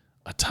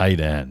a tight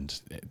end,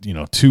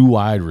 2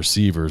 wide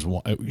receivers,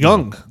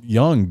 young.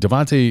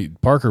 Devontae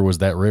Parker was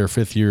that rare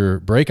 5th-year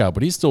breakout,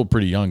 but he's still a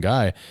pretty young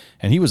guy,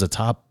 and he was a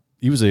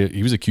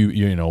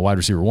wide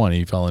receiver 1.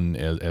 He fell in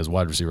as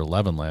wide receiver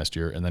 11 last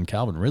year, and then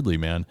Calvin Ridley,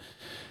 man,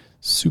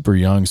 super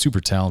young, super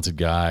talented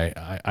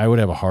guy. I would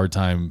have a hard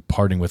time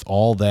parting with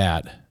all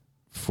that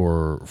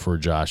for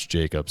Josh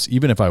Jacobs,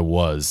 even if I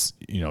was,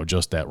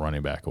 just that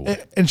running back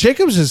away. And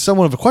Jacobs is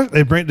somewhat of a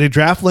question. They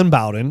draft Lynn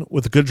Bowden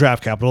with a good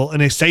draft capital,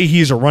 and they say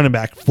he's a running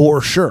back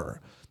for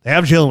sure. They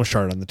have Jalen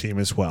Richard on the team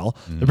as well.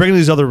 They're bringing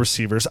these other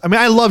receivers. I mean,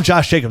 I love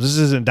Josh Jacobs. This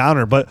isn't a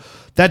downer, but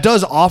that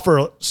does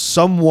offer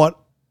somewhat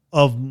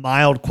of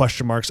mild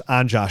question marks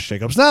on Josh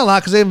Jacobs. Not a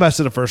lot because they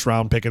invested a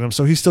first-round pick in him,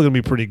 so he's still going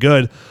to be pretty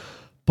good.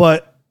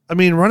 But, I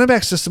mean, running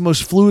back's just the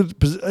most fluid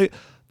position.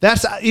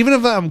 That's even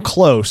if I'm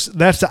close,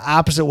 that's the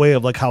opposite way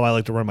of like how I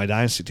like to run my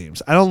dynasty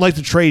teams. I don't like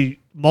to trade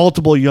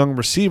multiple young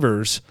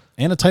receivers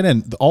and a tight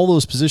end. All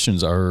those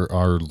positions are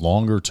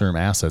longer term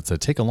assets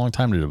that take a long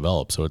time to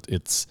develop. So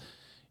it's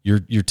you're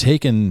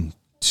taking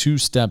 2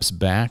 steps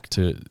back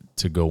to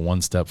go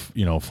 1 step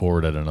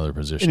forward at another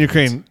position.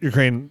 And you're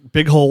creating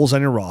big holes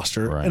on your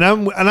roster. Right. And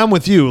I'm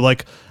with you.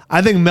 Like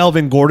I think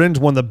Melvin Gordon's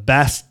one of the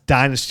best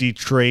dynasty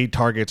trade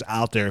targets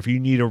out there if you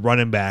need a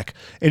running back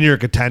and you're a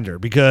contender,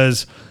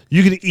 because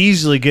you can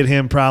easily get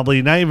him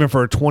probably not even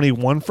for a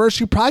 21 first.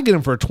 You probably get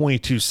him for a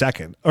 22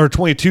 second or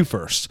 22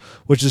 first,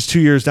 which is 2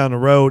 years down the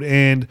road.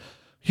 And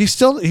he's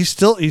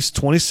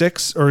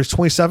 26 or he's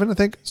 27, I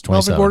think. He's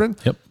 27. Melvin Gordon.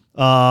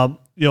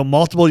 Yep.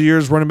 Multiple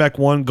years running back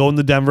 1, going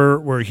to Denver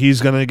where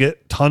he's going to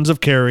get tons of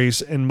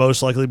carries and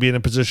most likely be in a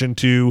position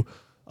to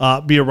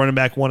be a running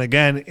back 1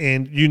 again.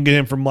 And you can get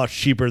him for much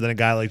cheaper than a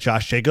guy like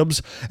Josh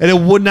Jacobs. And it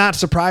would not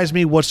surprise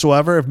me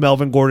whatsoever if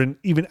Melvin Gordon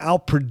even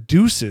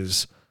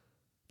outproduces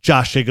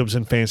Josh Jacobs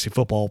in fantasy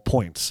football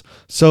points.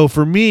 So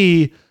for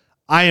me,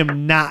 I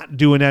am not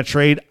doing that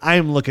trade. I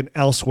am looking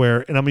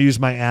elsewhere, and I'm going to use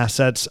my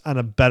assets on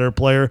a better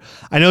player.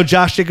 I know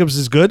Josh Jacobs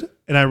is good,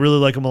 and I really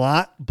like him a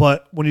lot,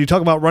 but when you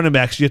talk about running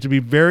backs, you have to be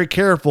very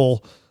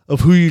careful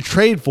of who you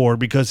trade for,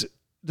 because it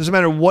doesn't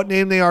matter what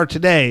name they are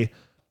today,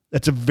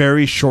 that's a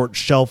very short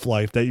shelf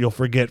life that you'll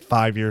forget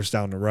 5 years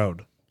down the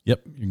road.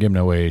 Yep, you're giving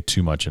away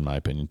too much, in my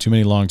opinion. Too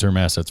many long-term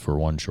assets for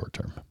one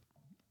short-term.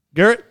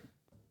 Garrett,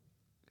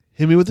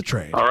 hit me with the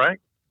trade. All right.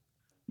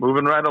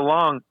 Moving right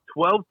along.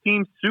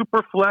 12-team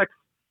Superflex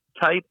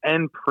tight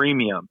end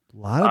premium. A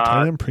lot of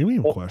tight end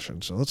premium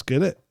questions, so let's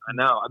get it. I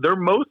know. They're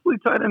mostly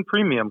tight end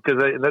premium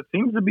because that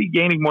seems to be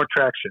gaining more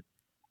traction.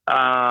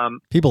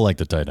 People like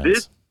the tight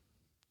ends.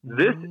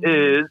 This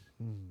is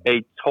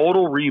a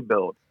total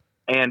rebuild.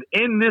 And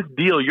in this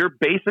deal, you're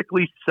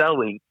basically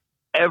selling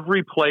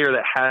every player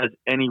that has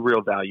any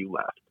real value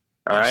left.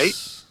 All right?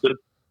 So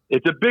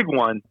it's a big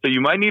one, so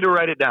you might need to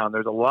write it down.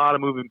 There's a lot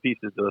of moving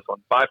pieces to this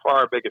one. By far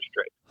our biggest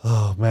trade.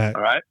 Oh, man.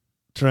 All right?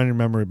 Turn on your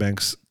memory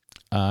banks.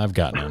 I've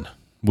got none.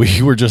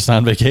 We were just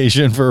on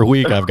vacation for a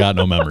week. I've got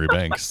no memory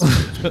banks.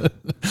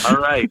 All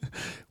right.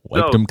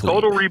 Wiped So them clean.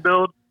 total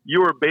rebuild,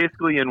 you are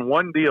basically in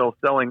one deal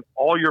selling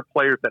all your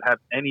players that have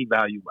any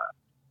value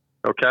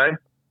left. Okay?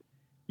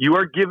 You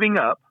are giving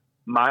up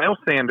Miles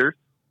Sanders,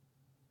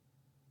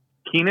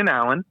 Keenan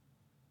Allen,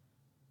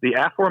 the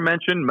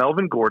aforementioned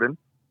Melvin Gordon,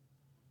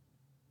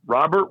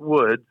 Robert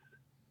Woods,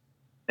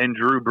 and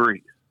Drew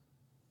Brees.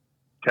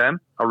 Okay?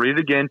 I'll read it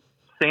again.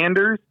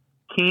 Sanders,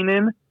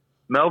 Keenan,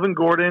 Melvin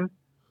Gordon,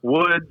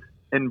 Woods,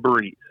 and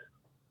Brees.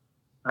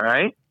 All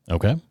right?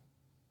 Okay.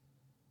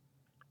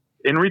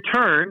 In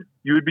return,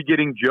 you would be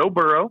getting Joe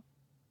Burrow,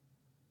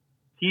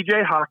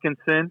 TJ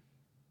Hawkinson,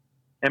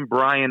 and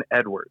Brian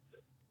Edwards.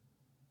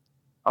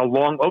 I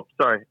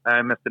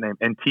missed the name.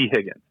 And T.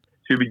 Higgins.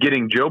 So you'd be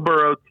getting Joe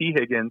Burrow, T.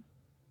 Higgins,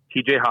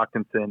 TJ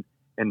Hawkinson,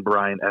 and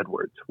Brian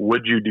Edwards.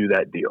 Would you do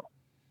that deal?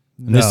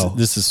 No.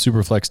 This is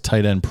Superflex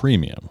tight end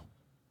premium.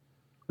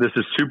 This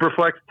is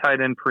Superflex tight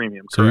end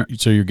premium. So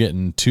Correct. you're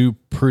getting two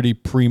pretty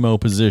primo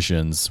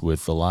positions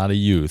with a lot of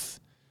youth,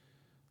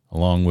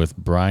 along with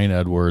Brian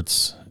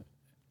Edwards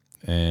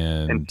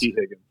and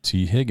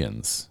T.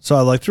 Higgins. So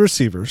I like the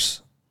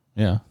receivers.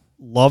 Yeah.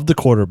 Love the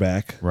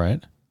quarterback.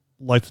 Right.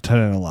 Like the tight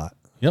end a lot.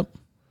 Yep.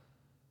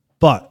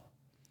 But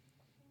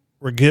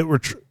we're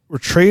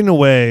trading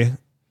away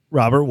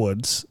Robert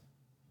Woods.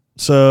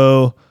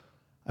 So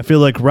I feel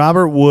like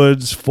Robert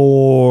Woods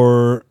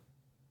for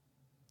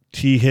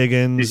T.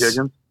 Higgins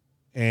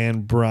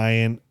and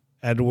Brian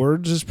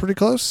Edwards is pretty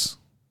close.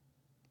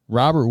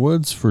 Robert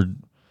Woods for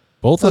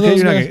both of Okay,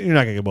 those you're guys?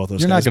 not gonna get both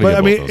those You're guys. not gonna But get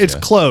I mean, both those it's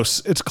guys.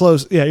 close. It's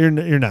close. Yeah, you're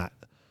not.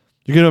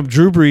 You're gonna have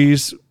Drew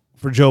Brees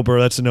for Joe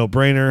Burrow. That's a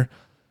no-brainer.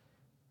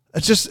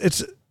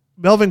 It's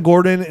Melvin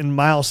Gordon and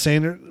Miles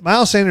Sanders.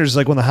 Miles Sanders is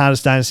like one of the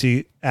hottest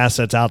dynasty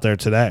assets out there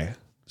today.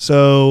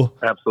 So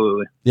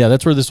Absolutely. Yeah,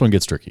 that's where this one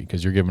gets tricky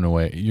because you're giving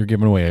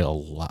away a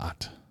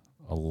lot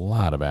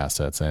of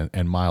assets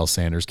and Miles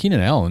Sanders, Keenan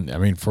Allen. I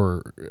mean,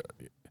 for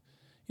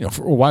a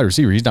wide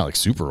receiver, he's not like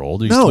super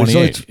old. He's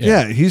 28.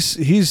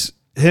 He's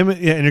him.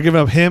 Yeah, and you're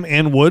giving up him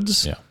and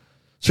Woods. Yeah.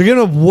 So you're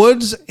giving up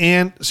Woods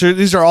and so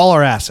these are all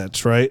our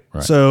assets, right?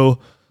 Right. So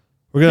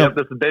we're gonna. Yep,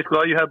 this is basically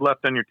all you had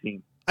left on your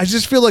team. I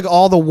just feel like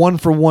all the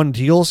 1-for-1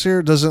 deals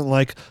here doesn't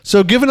like.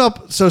 So giving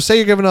up. So say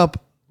you're giving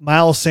up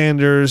Miles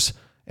Sanders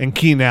and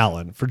Keenan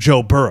Allen for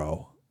Joe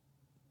Burrow,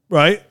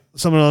 right?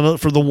 Someone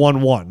for the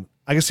 1-1.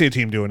 I can see a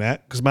team doing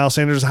that because Miles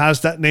Sanders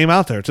has that name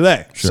out there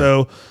today.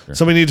 Sure. So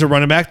somebody needs a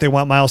running back. They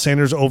want Miles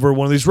Sanders over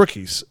one of these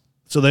rookies.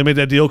 So they made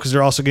that deal because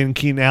they're also getting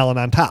Keenan Allen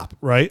on top,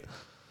 right?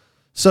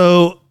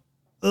 So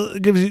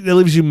it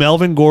leaves you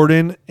Melvin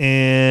Gordon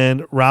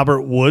and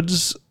Robert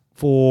Woods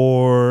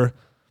for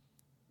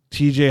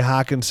TJ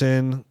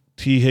Hawkinson,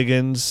 T.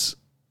 Higgins,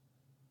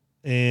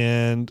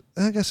 and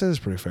I guess that is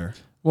pretty fair.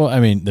 Well, I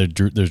mean, there's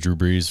Drew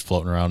Brees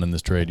floating around in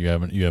this trade. You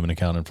haven't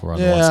accounted for on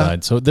the one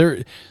side. So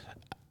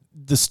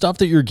the stuff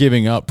that you're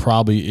giving up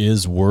probably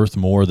is worth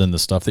more than the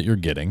stuff that you're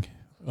getting.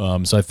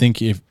 So I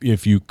think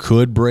if you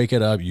could break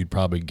it up, you'd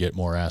probably get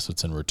more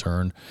assets in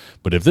return.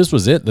 But if this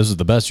was it, this is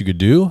the best you could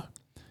do.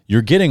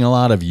 You're getting a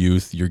lot of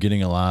youth. You're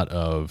getting a lot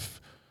of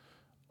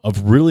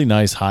really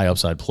nice high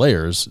upside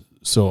players.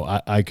 So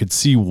I could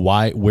see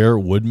where it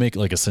would make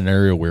like a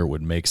scenario where it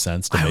would make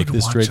sense to make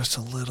this trade. Just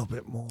a little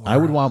bit more. I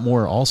would want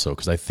more also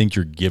because I think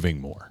you're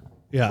giving more.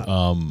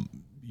 Yeah.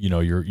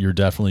 You're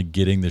definitely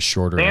getting the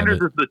shorter Sanders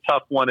end. is the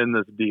tough one in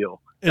this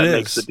deal. That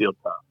makes the deal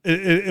tough.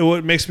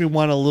 It makes me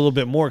want a little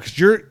bit more because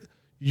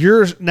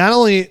you're not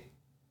only,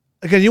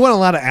 again, you want a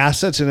lot of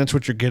assets and that's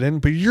what you're getting,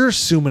 but you're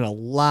assuming a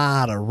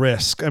lot of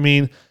risk. I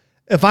mean,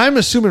 if I'm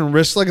assuming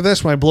risk like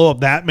this when I blow up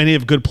that many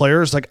of good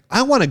players, like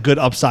I want a good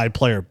upside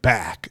player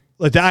back.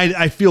 Like that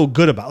I feel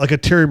good about, like a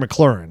Terry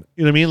McLaurin.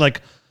 You know what I mean?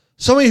 Like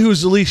somebody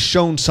who's at least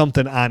shown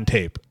something on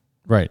tape.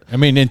 Right. I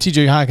mean, and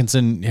TJ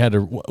Hawkinson had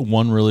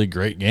one really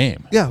great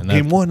game. Yeah, and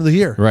game one of the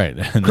year. Right.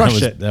 And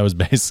Crushed it. That was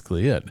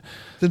basically it.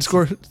 Didn't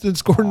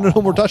score no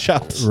more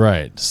touchdowns.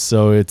 Right.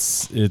 So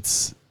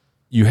it's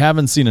you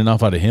haven't seen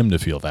enough out of him to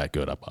feel that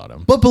good about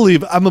him. But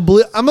I'm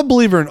a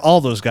believer in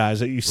all those guys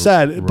that you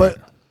said. Right. But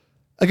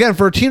again,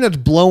 for a team that's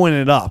blowing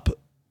it up,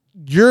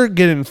 you're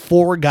getting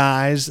 4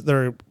 guys that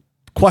are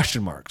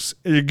question marks.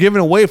 You're giving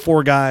away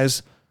 4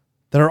 guys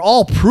that are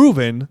all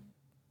proven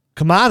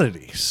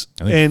commodities.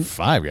 I think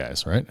 5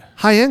 guys, right?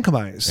 High-end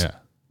commodities. Yeah.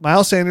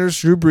 Miles Sanders,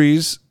 Drew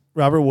Brees,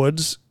 Robert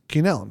Woods,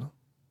 Keenan Allen.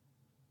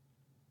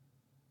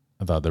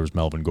 I thought there was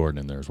Melvin Gordon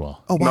in there as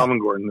well. Oh, wow. Melvin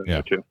Gordon in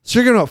there too. So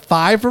you're going to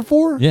 5 for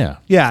 4? Yeah.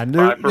 Yeah.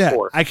 5 for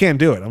 4. I can't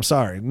do it. I'm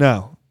sorry.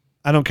 No.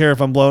 I don't care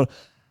if I'm blown.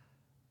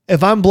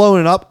 If I'm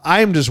blowing it up,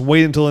 I'm just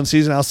waiting until in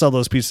season. I'll sell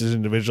those pieces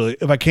individually.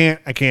 If I can't,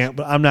 I can't,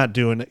 but I'm not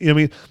doing it. You know what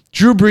I mean?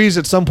 Drew Brees,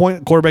 at some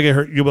point, quarterback get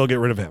hurt, you'll be able to get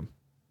rid of him.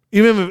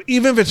 Even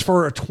if it's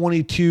for a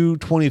 22,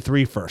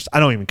 23 first. I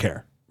don't even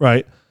care.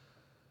 Right?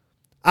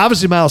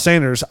 Obviously, Miles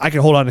Sanders, I can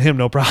hold on to him,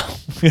 no problem.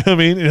 You know what I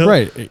mean?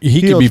 Right.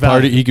 He can be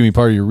part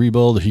of your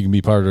rebuild. He can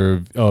be part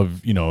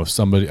of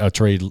somebody, a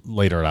trade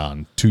later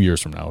on, 2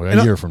 years from now,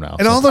 a year from now.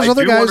 And all those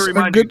other guys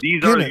are good.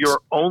 These are your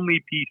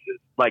only pieces.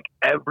 Like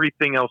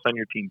everything else on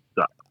your team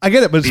sucks. I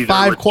get it, but it's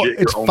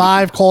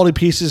five quality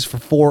pieces for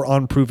 4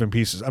 unproven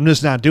pieces. I'm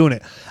just not doing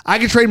it. I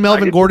could trade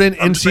Melvin Gordon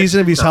in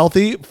season if he's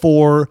healthy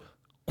for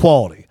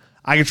quality.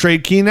 I could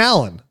trade Keenan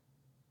Allen.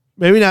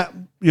 Maybe not,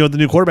 the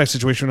new quarterback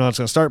situation, we know it's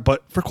going to start,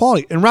 but for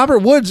quality. And Robert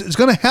Woods is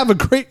going to have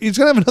he's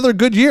going to have another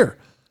good year.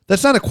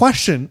 That's not a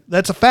question.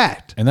 That's a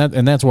fact. And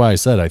that's why I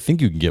said I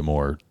think you can get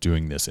more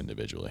doing this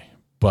individually.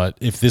 But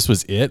if this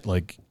was it,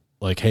 like,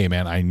 hey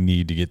man, I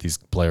need to get these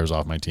players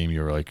off my team.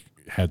 You were like,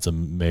 had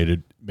some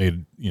made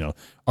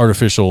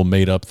artificial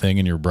made up thing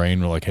in your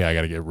brain. We're like, hey, I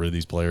got to get rid of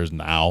these players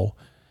now.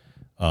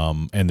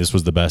 And this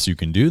was the best you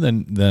can do.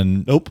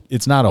 Then nope.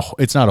 It's not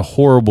a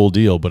horrible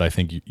deal, but I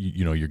think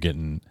you're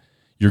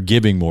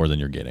giving more than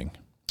you're getting.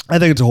 I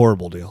think it's a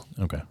horrible deal.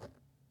 Okay.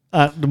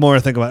 The more I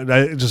think about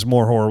it, it's just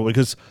more horrible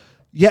because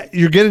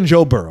you're getting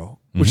Joe Burrow,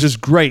 which is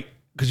great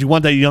because you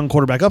want that young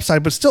quarterback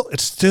upside, but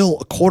it's still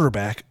a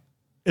quarterback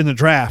in the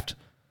draft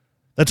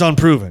that's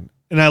unproven.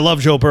 And I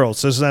love Joe Burrow,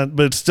 so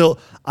but it's still,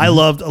 I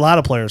loved a lot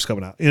of players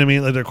coming out. You know what I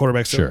mean? Like their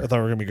quarterbacks, sure. I thought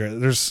were going to be great.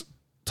 There's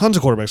tons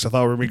of quarterbacks I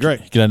thought were going to be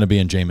great. He could end up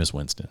being Jameis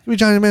Winston. He could be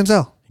Johnny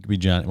Manziel. He could be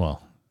Johnny.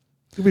 Well,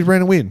 he could be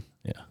Brandon Weeden.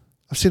 Yeah,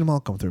 I've seen them all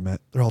come through,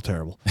 Matt. They're all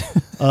terrible.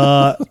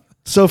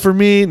 So for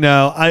me,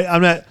 no,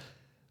 I'm not.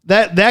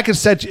 That could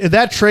set you,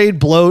 that trade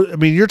blow. I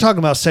mean, you're talking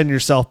about setting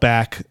yourself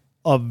back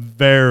a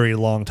very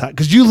long time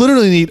because you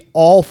literally need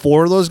all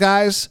 4 of those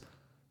guys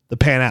to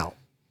pan out.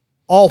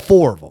 All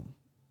 4 of them.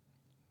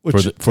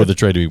 For the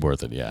trade to be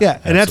worth it, yeah. Yeah,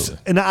 and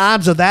absolutely. and the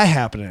odds of that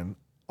happening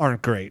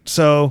aren't great.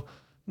 So,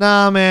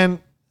 nah, man,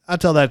 I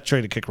tell that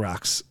trade to kick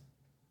rocks.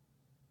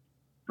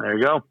 There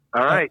you go.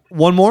 All right.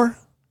 One more?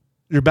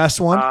 Your best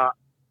one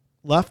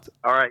left?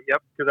 All right,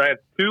 yep, because I have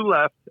 2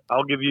 left.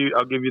 I'll give you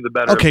the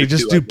better. Okay,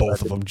 just do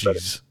both of them,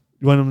 jeez.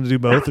 You want them to do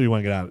both or you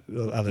want to get out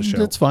of the show?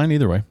 That's fine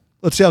either way.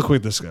 Let's see how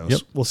quick this goes.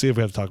 Yep. We'll see if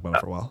we have to talk about it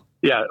for a while.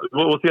 Yeah,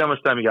 we'll see how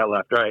much time you got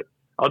left. All right.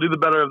 I'll do the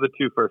better of the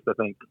 2 first, I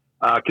think.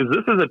 Because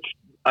this is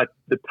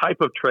the type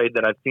of trade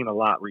that I've seen a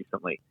lot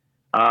recently.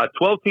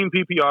 12-team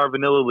PPR,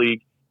 vanilla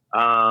league.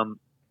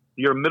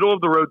 You're a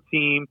middle-of-the-road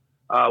team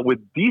with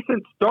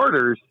decent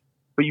starters,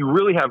 but you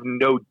really have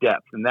no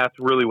depth, and that's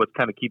really what's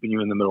kind of keeping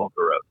you in the middle of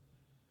the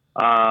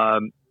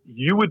road.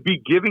 You would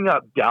be giving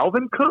up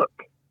Dalvin Cook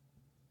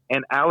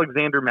and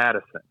Alexander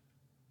Madison.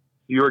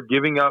 You are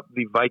giving up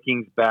the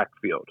Vikings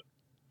backfield.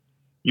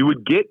 You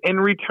would get in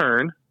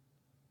return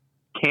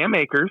Cam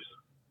Akers,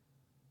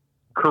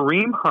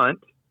 Kareem Hunt,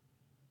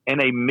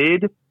 and a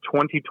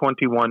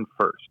mid-2021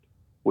 first.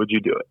 Would you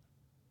do it?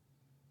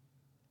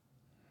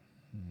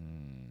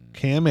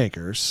 Cam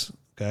Akers.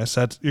 Okay,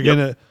 so you're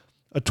getting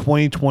a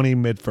 2020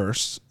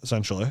 mid-first,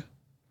 essentially.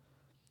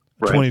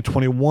 A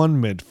 2021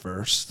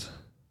 mid-first.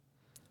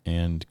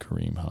 And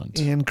Kareem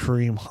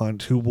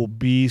Hunt. Who will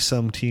be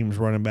some teams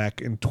running back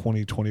in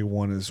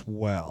 2021 as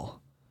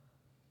well.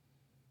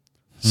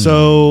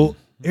 So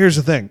here's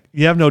the thing.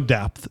 You have no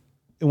depth.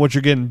 And what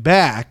you're getting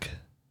back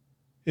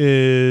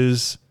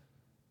is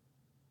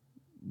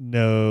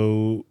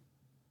no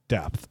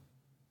depth.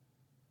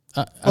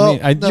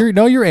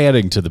 You're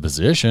adding to the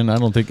position. I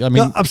don't think.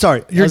 No, I'm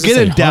sorry. You're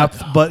getting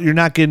depth, but you're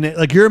not getting it.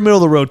 Like you're a middle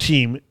of the road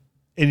team,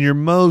 and you're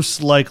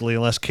most likely,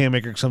 unless Cam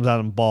Akers comes out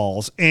and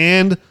balls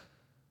and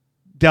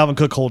Dalvin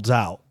Cook holds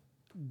out,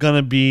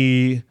 gonna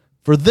be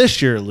for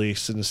this year at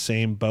least in the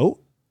same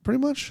boat, pretty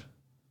much.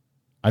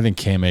 I think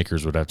Cam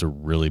Akers would have to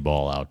really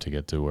ball out to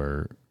get to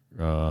where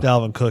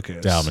Dalvin Cook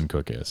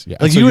is. Yeah.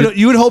 Like so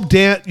you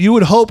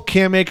would hope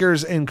Cam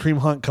Akers and Kareem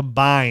Hunt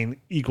combine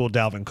equal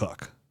Dalvin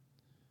Cook.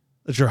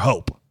 That's your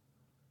hope.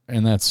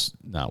 And that's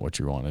not what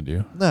you want to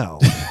do. No.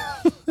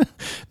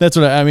 That's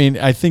what I mean.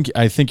 I think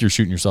you're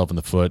shooting yourself in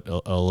the foot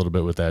a little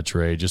bit with that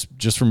trade.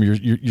 Just from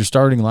your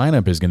starting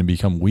lineup is going to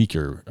become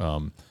weaker,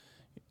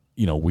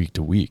 week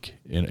to week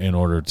in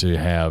order to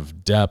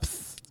have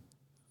depth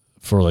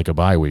for like a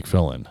bye week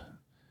fill-in.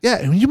 Yeah,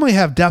 and you might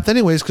have depth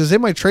anyways because they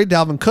might trade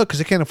Dalvin Cook because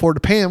they can't afford to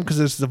pay him because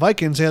it's the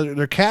Vikings.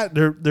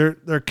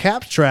 They're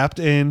cap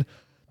strapped and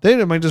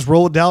they might just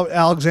roll it down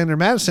Alexander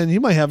Madison. You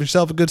might have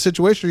yourself a good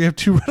situation where you have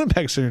 2 running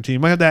backs on your team.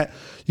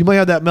 You might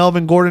have that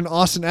Melvin Gordon,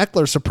 Austin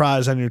Eckler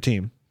surprise on your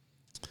team.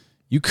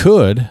 You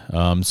could.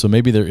 So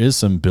maybe there is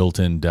some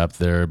built-in depth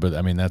there, but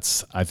I mean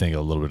that's I think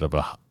a little bit of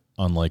a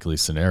unlikely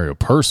scenario.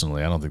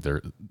 Personally, I don't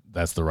think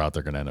that's the route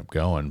they're going to end up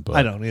going. But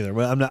I don't either.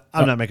 But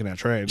I'm not making that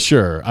trade.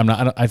 Sure, I'm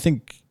not. I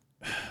think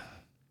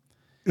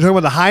You're talking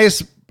about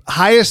the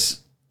highest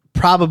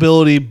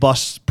probability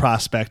bust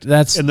prospect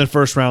That's in the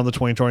first round of the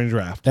 2020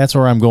 draft. That's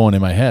where I'm going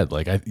in my head.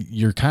 Like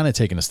you're kind of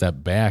taking a step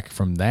back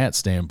from that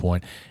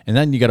standpoint, and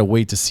then you got to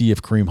wait to see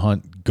if Kareem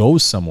Hunt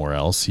goes somewhere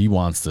else. He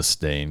wants to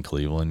stay in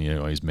Cleveland. You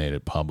know, he's made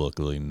it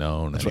publicly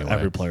known. That's anyway. what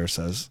every player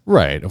says.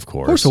 Right, of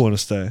course. Of course, I want to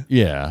stay.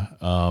 Yeah.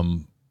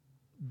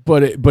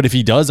 But if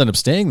he does end up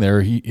staying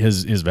there,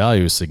 his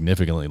value is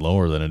significantly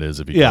lower than it is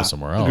if he goes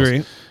somewhere else.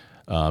 Agree.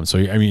 So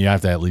I mean, you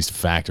have to at least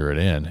factor it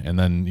in, and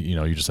then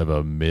you just have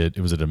a mid.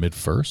 Was it a mid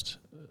first?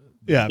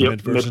 Yeah,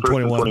 mid first and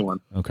 21.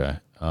 Okay.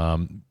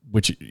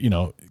 Which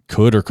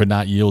could or could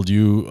not yield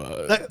you.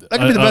 That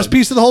could be the best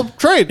piece of the whole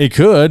trade. It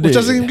could, which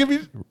doesn't even give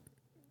you.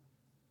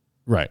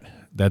 Right.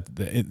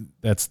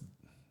 That's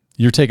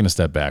you're taking a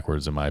step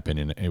backwards, in my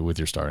opinion, with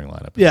your starting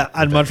lineup. Yeah,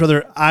 I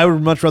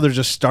would much rather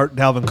just start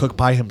Dalvin Cook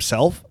by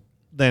himself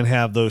than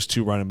have those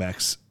two running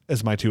backs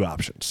as my two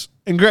options.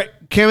 And great,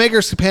 Cam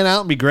Akers can pan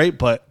out and be great,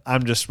 but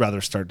I'm just rather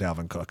start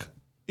Dalvin Cook.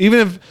 Even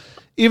if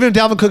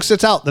Dalvin Cook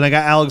sits out, then I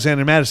got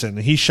Alexander Madison.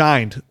 He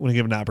shined when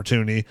given an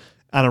opportunity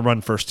on a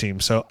run first team,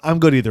 so I'm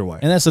good either way.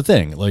 And that's the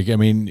thing. Like, I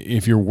mean,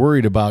 if you're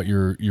worried about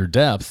your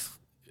depth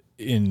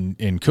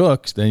in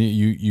Cook, then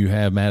you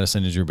have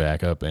Madison as your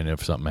backup, and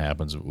if something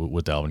happens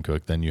with Dalvin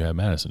Cook, then you have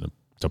Madison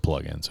to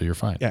plug in, so you're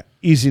fine. Yeah,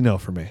 easy no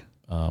for me.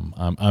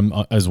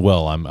 I'm as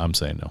well. I'm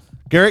saying no.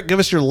 Garrett, give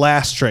us your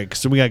last trade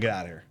because we gotta get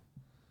out of here.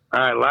 All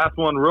right, last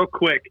one real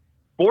quick.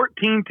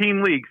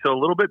 14-team league, so a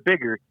little bit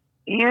bigger,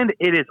 and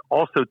it is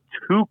also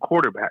 2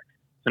 quarterbacks.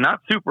 So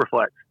not super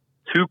flex,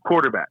 2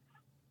 quarterbacks.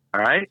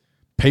 All right?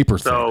 Paper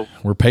thin.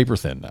 We're paper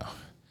thin now.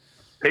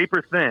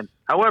 Paper thin.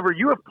 However,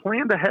 you have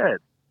planned ahead.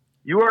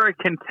 You are a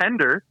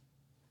contender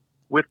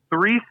with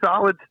 3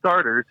 solid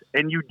starters,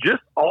 and you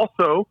just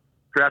also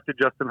drafted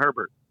Justin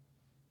Herbert.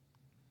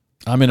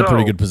 I'm in a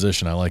pretty good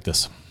position. I like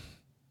this.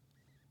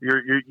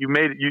 You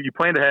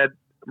planned ahead.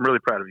 I'm really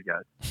proud of you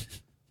guys.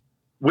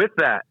 With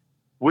that,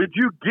 would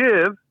you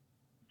give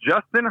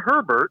Justin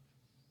Herbert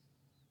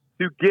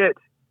to get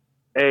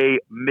a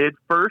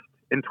mid-first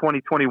in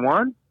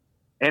 2021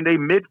 and a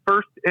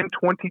mid-first in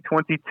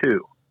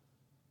 2022?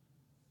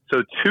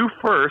 So 2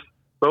 firsts,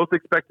 both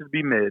expected to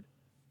be mid,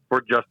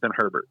 for Justin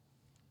Herbert.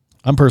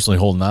 I'm personally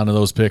holding on to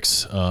those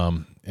picks.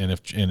 And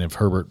if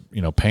Herbert,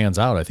 pans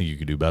out, I think you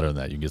could do better than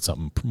that. You can get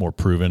something more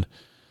proven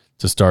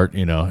to start. If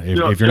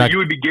you're not, you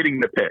would be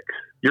getting the picks.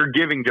 You're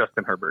giving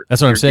Justin Herbert.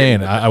 That's what I'm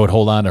saying. I would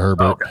hold on to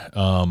Herbert.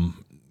 Oh, okay.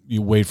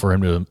 You wait for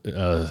him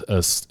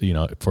to,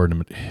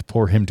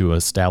 for him to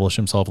establish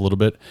himself a little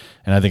bit,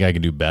 and I think I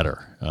can do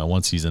better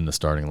once he's in the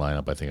starting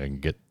lineup. I think I can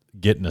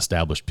get an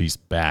established piece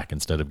back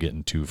instead of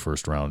getting 2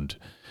 first-round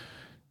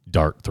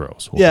dart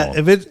throws.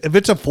 If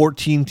it's a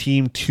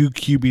 14-team 2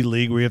 QB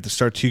league where you have to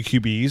start 2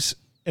 QBs,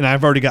 and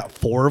I've already got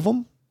 4 of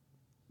them,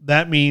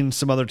 that means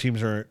some other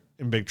teams are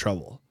in big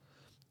trouble,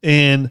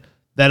 and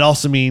that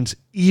also means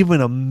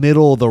even a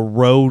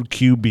middle-of-the-road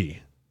QB,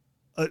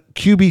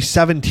 QB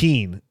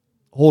 17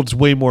 holds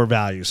way more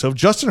value. So if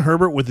Justin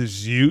Herbert with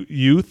his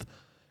youth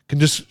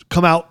can just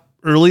come out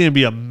early and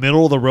be a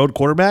middle-of-the-road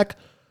quarterback,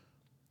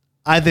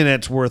 I think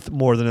that's worth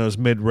more than those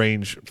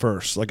mid-range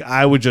first. Like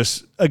I would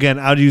use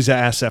that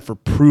asset for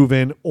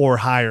proven or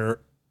higher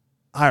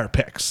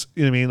picks.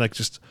 You know what I mean? Like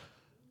just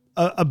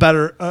a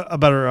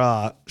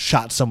better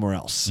shot somewhere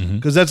else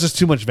because that's just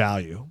too much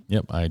value.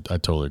 Yep, I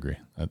totally agree.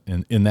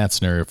 In that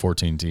scenario,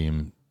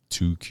 14-team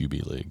 2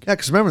 QB league. Yeah,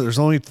 because remember, there's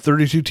only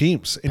 32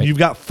 teams, and you've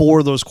got 4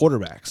 of those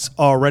quarterbacks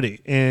already,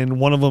 and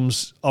one of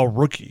them's a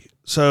rookie.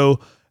 So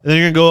then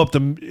you're going to go up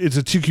to it's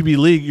a 2 QB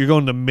league. You're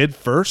going to mid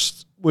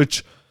first,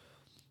 which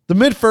the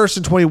mid first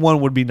in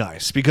 21 would be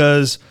nice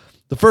because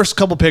the first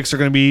couple picks are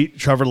going to be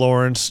Trevor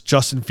Lawrence,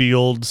 Justin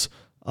Fields,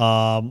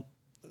 the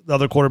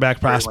other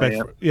quarterback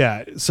prospect.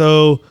 Yeah,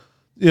 so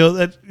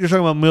that you're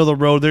talking about middle of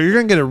the road there. You're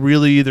going to get a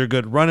really either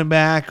good running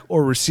back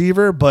or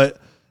receiver, but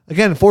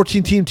again,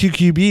 14-team 2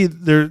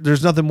 QB,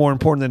 there's nothing more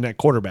important than that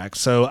quarterback.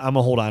 So I'm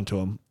gonna hold on to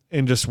him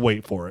and just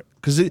wait for it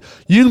because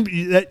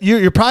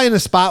you're probably in a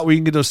spot where you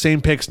can get those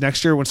same picks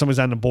next year when somebody's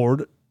on the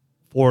board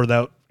for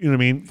that. You know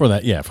what I mean? For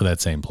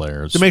that same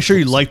player to make sure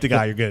you like the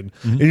guy you're getting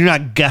and you're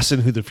not guessing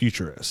who the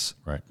future is.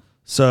 Right.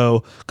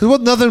 So, because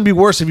nothing would be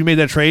worse if you made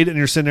that trade and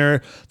you're sitting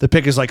there, the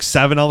pick is like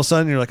 7 all of a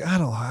sudden. You're like,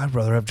 I'd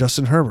rather have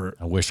Justin Herbert.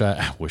 I wish I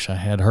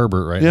had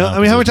Herbert right now. I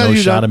mean, how many times have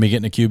you shot done of me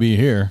getting a QB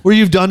here? Where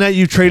you've done that,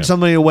 you trade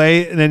somebody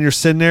away, and then you're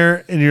sitting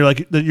there and you're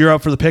like, you're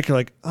up for the pick. You're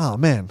like, oh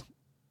man,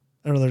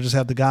 I'd rather just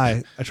have the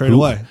guy I trade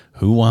away.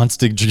 Who wants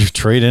to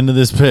trade into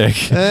this pick?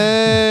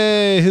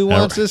 Hey, who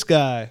wants this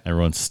guy?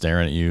 Everyone's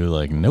staring at you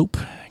like, nope.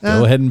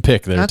 Go ahead and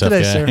pick there, not tough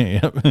today,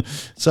 guy. Sir.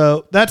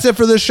 So that's it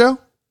for this show.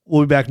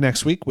 We'll be back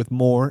next week with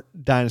more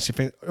Dynasty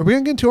fans. Are we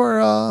going to get into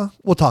our,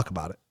 we'll talk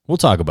about it. We'll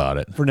talk about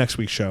it. For next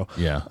week's show.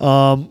 Yeah.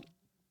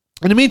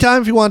 In the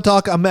meantime, if you want to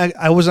talk,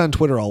 I was on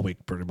Twitter all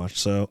week pretty much,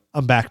 so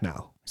I'm back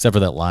now. Except for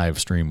that live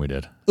stream we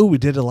did. Oh, we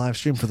did a live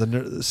stream for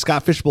the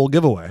Scott Fishbowl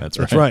giveaway. That's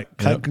right.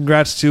 Yep.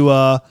 Congrats to,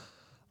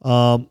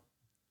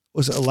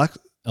 was it Alexa?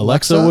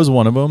 Alexa was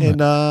one of them.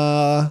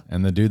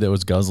 And the dude that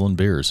was guzzling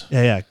beers.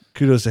 Yeah.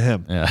 Kudos to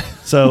him. Yeah.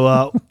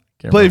 So,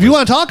 but if you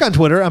want to talk on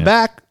Twitter, I'm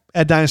back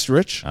at Dynasty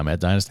Rich. I'm at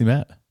Dynasty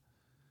Matt.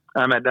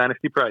 I'm at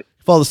Dynasty Price.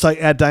 Follow the site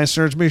at Dynasty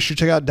Nerds. Make sure you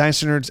check out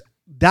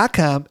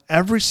dynastynerds.com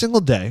every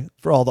single day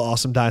for all the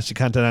awesome Dynasty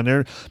content on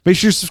there. Make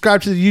sure you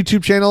subscribe to the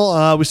YouTube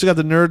channel. We still got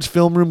the Nerds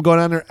Film Room going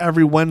on there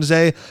every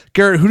Wednesday.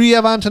 Garrett, who do you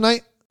have on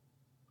tonight?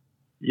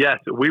 Yes,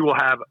 we will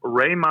have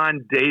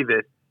Raymond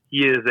Davis.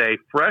 He is a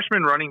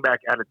freshman running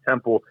back out of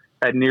Temple,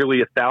 had nearly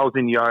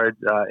 1,000 yards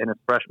in his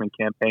freshman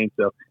campaign.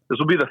 So this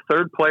will be the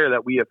third player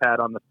that we have had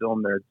on the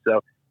Film Nerds. So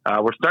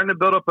we're starting to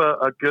build up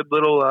a good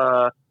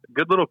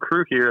little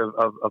crew here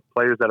of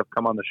players that have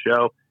come on the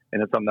show,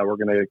 and it's something that we're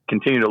going to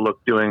continue to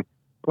look doing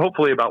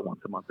hopefully about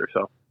once a month or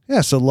so.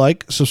 Yeah, so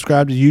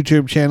subscribe to the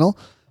YouTube channel,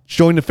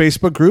 join the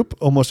Facebook group,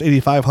 almost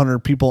 8,500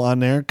 people on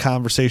there,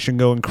 conversation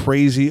going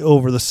crazy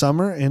over the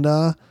summer, and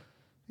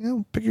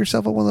pick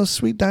yourself up one of those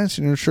sweet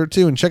Dynasty Nerds shirt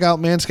too, and check out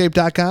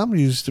manscaped.com.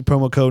 Use the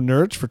promo code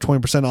NERDS for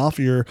 20% off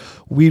your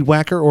Weed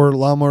Whacker or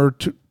Lawnmower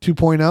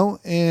 2.0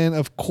 and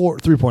of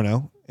course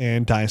 3.0.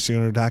 And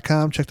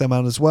dynastyowner.com. Check them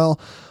out as well.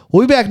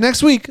 We'll be back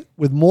next week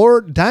with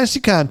more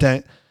Dynasty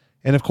content.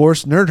 And, of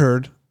course, Nerd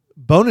Herd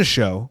bonus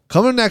show.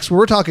 Coming next,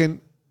 we're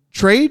talking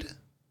trade,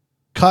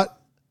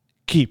 cut,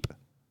 keep.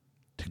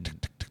 Tick,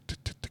 tick, tick, tick,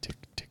 tick, tick,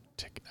 tick,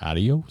 tick.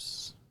 Adios.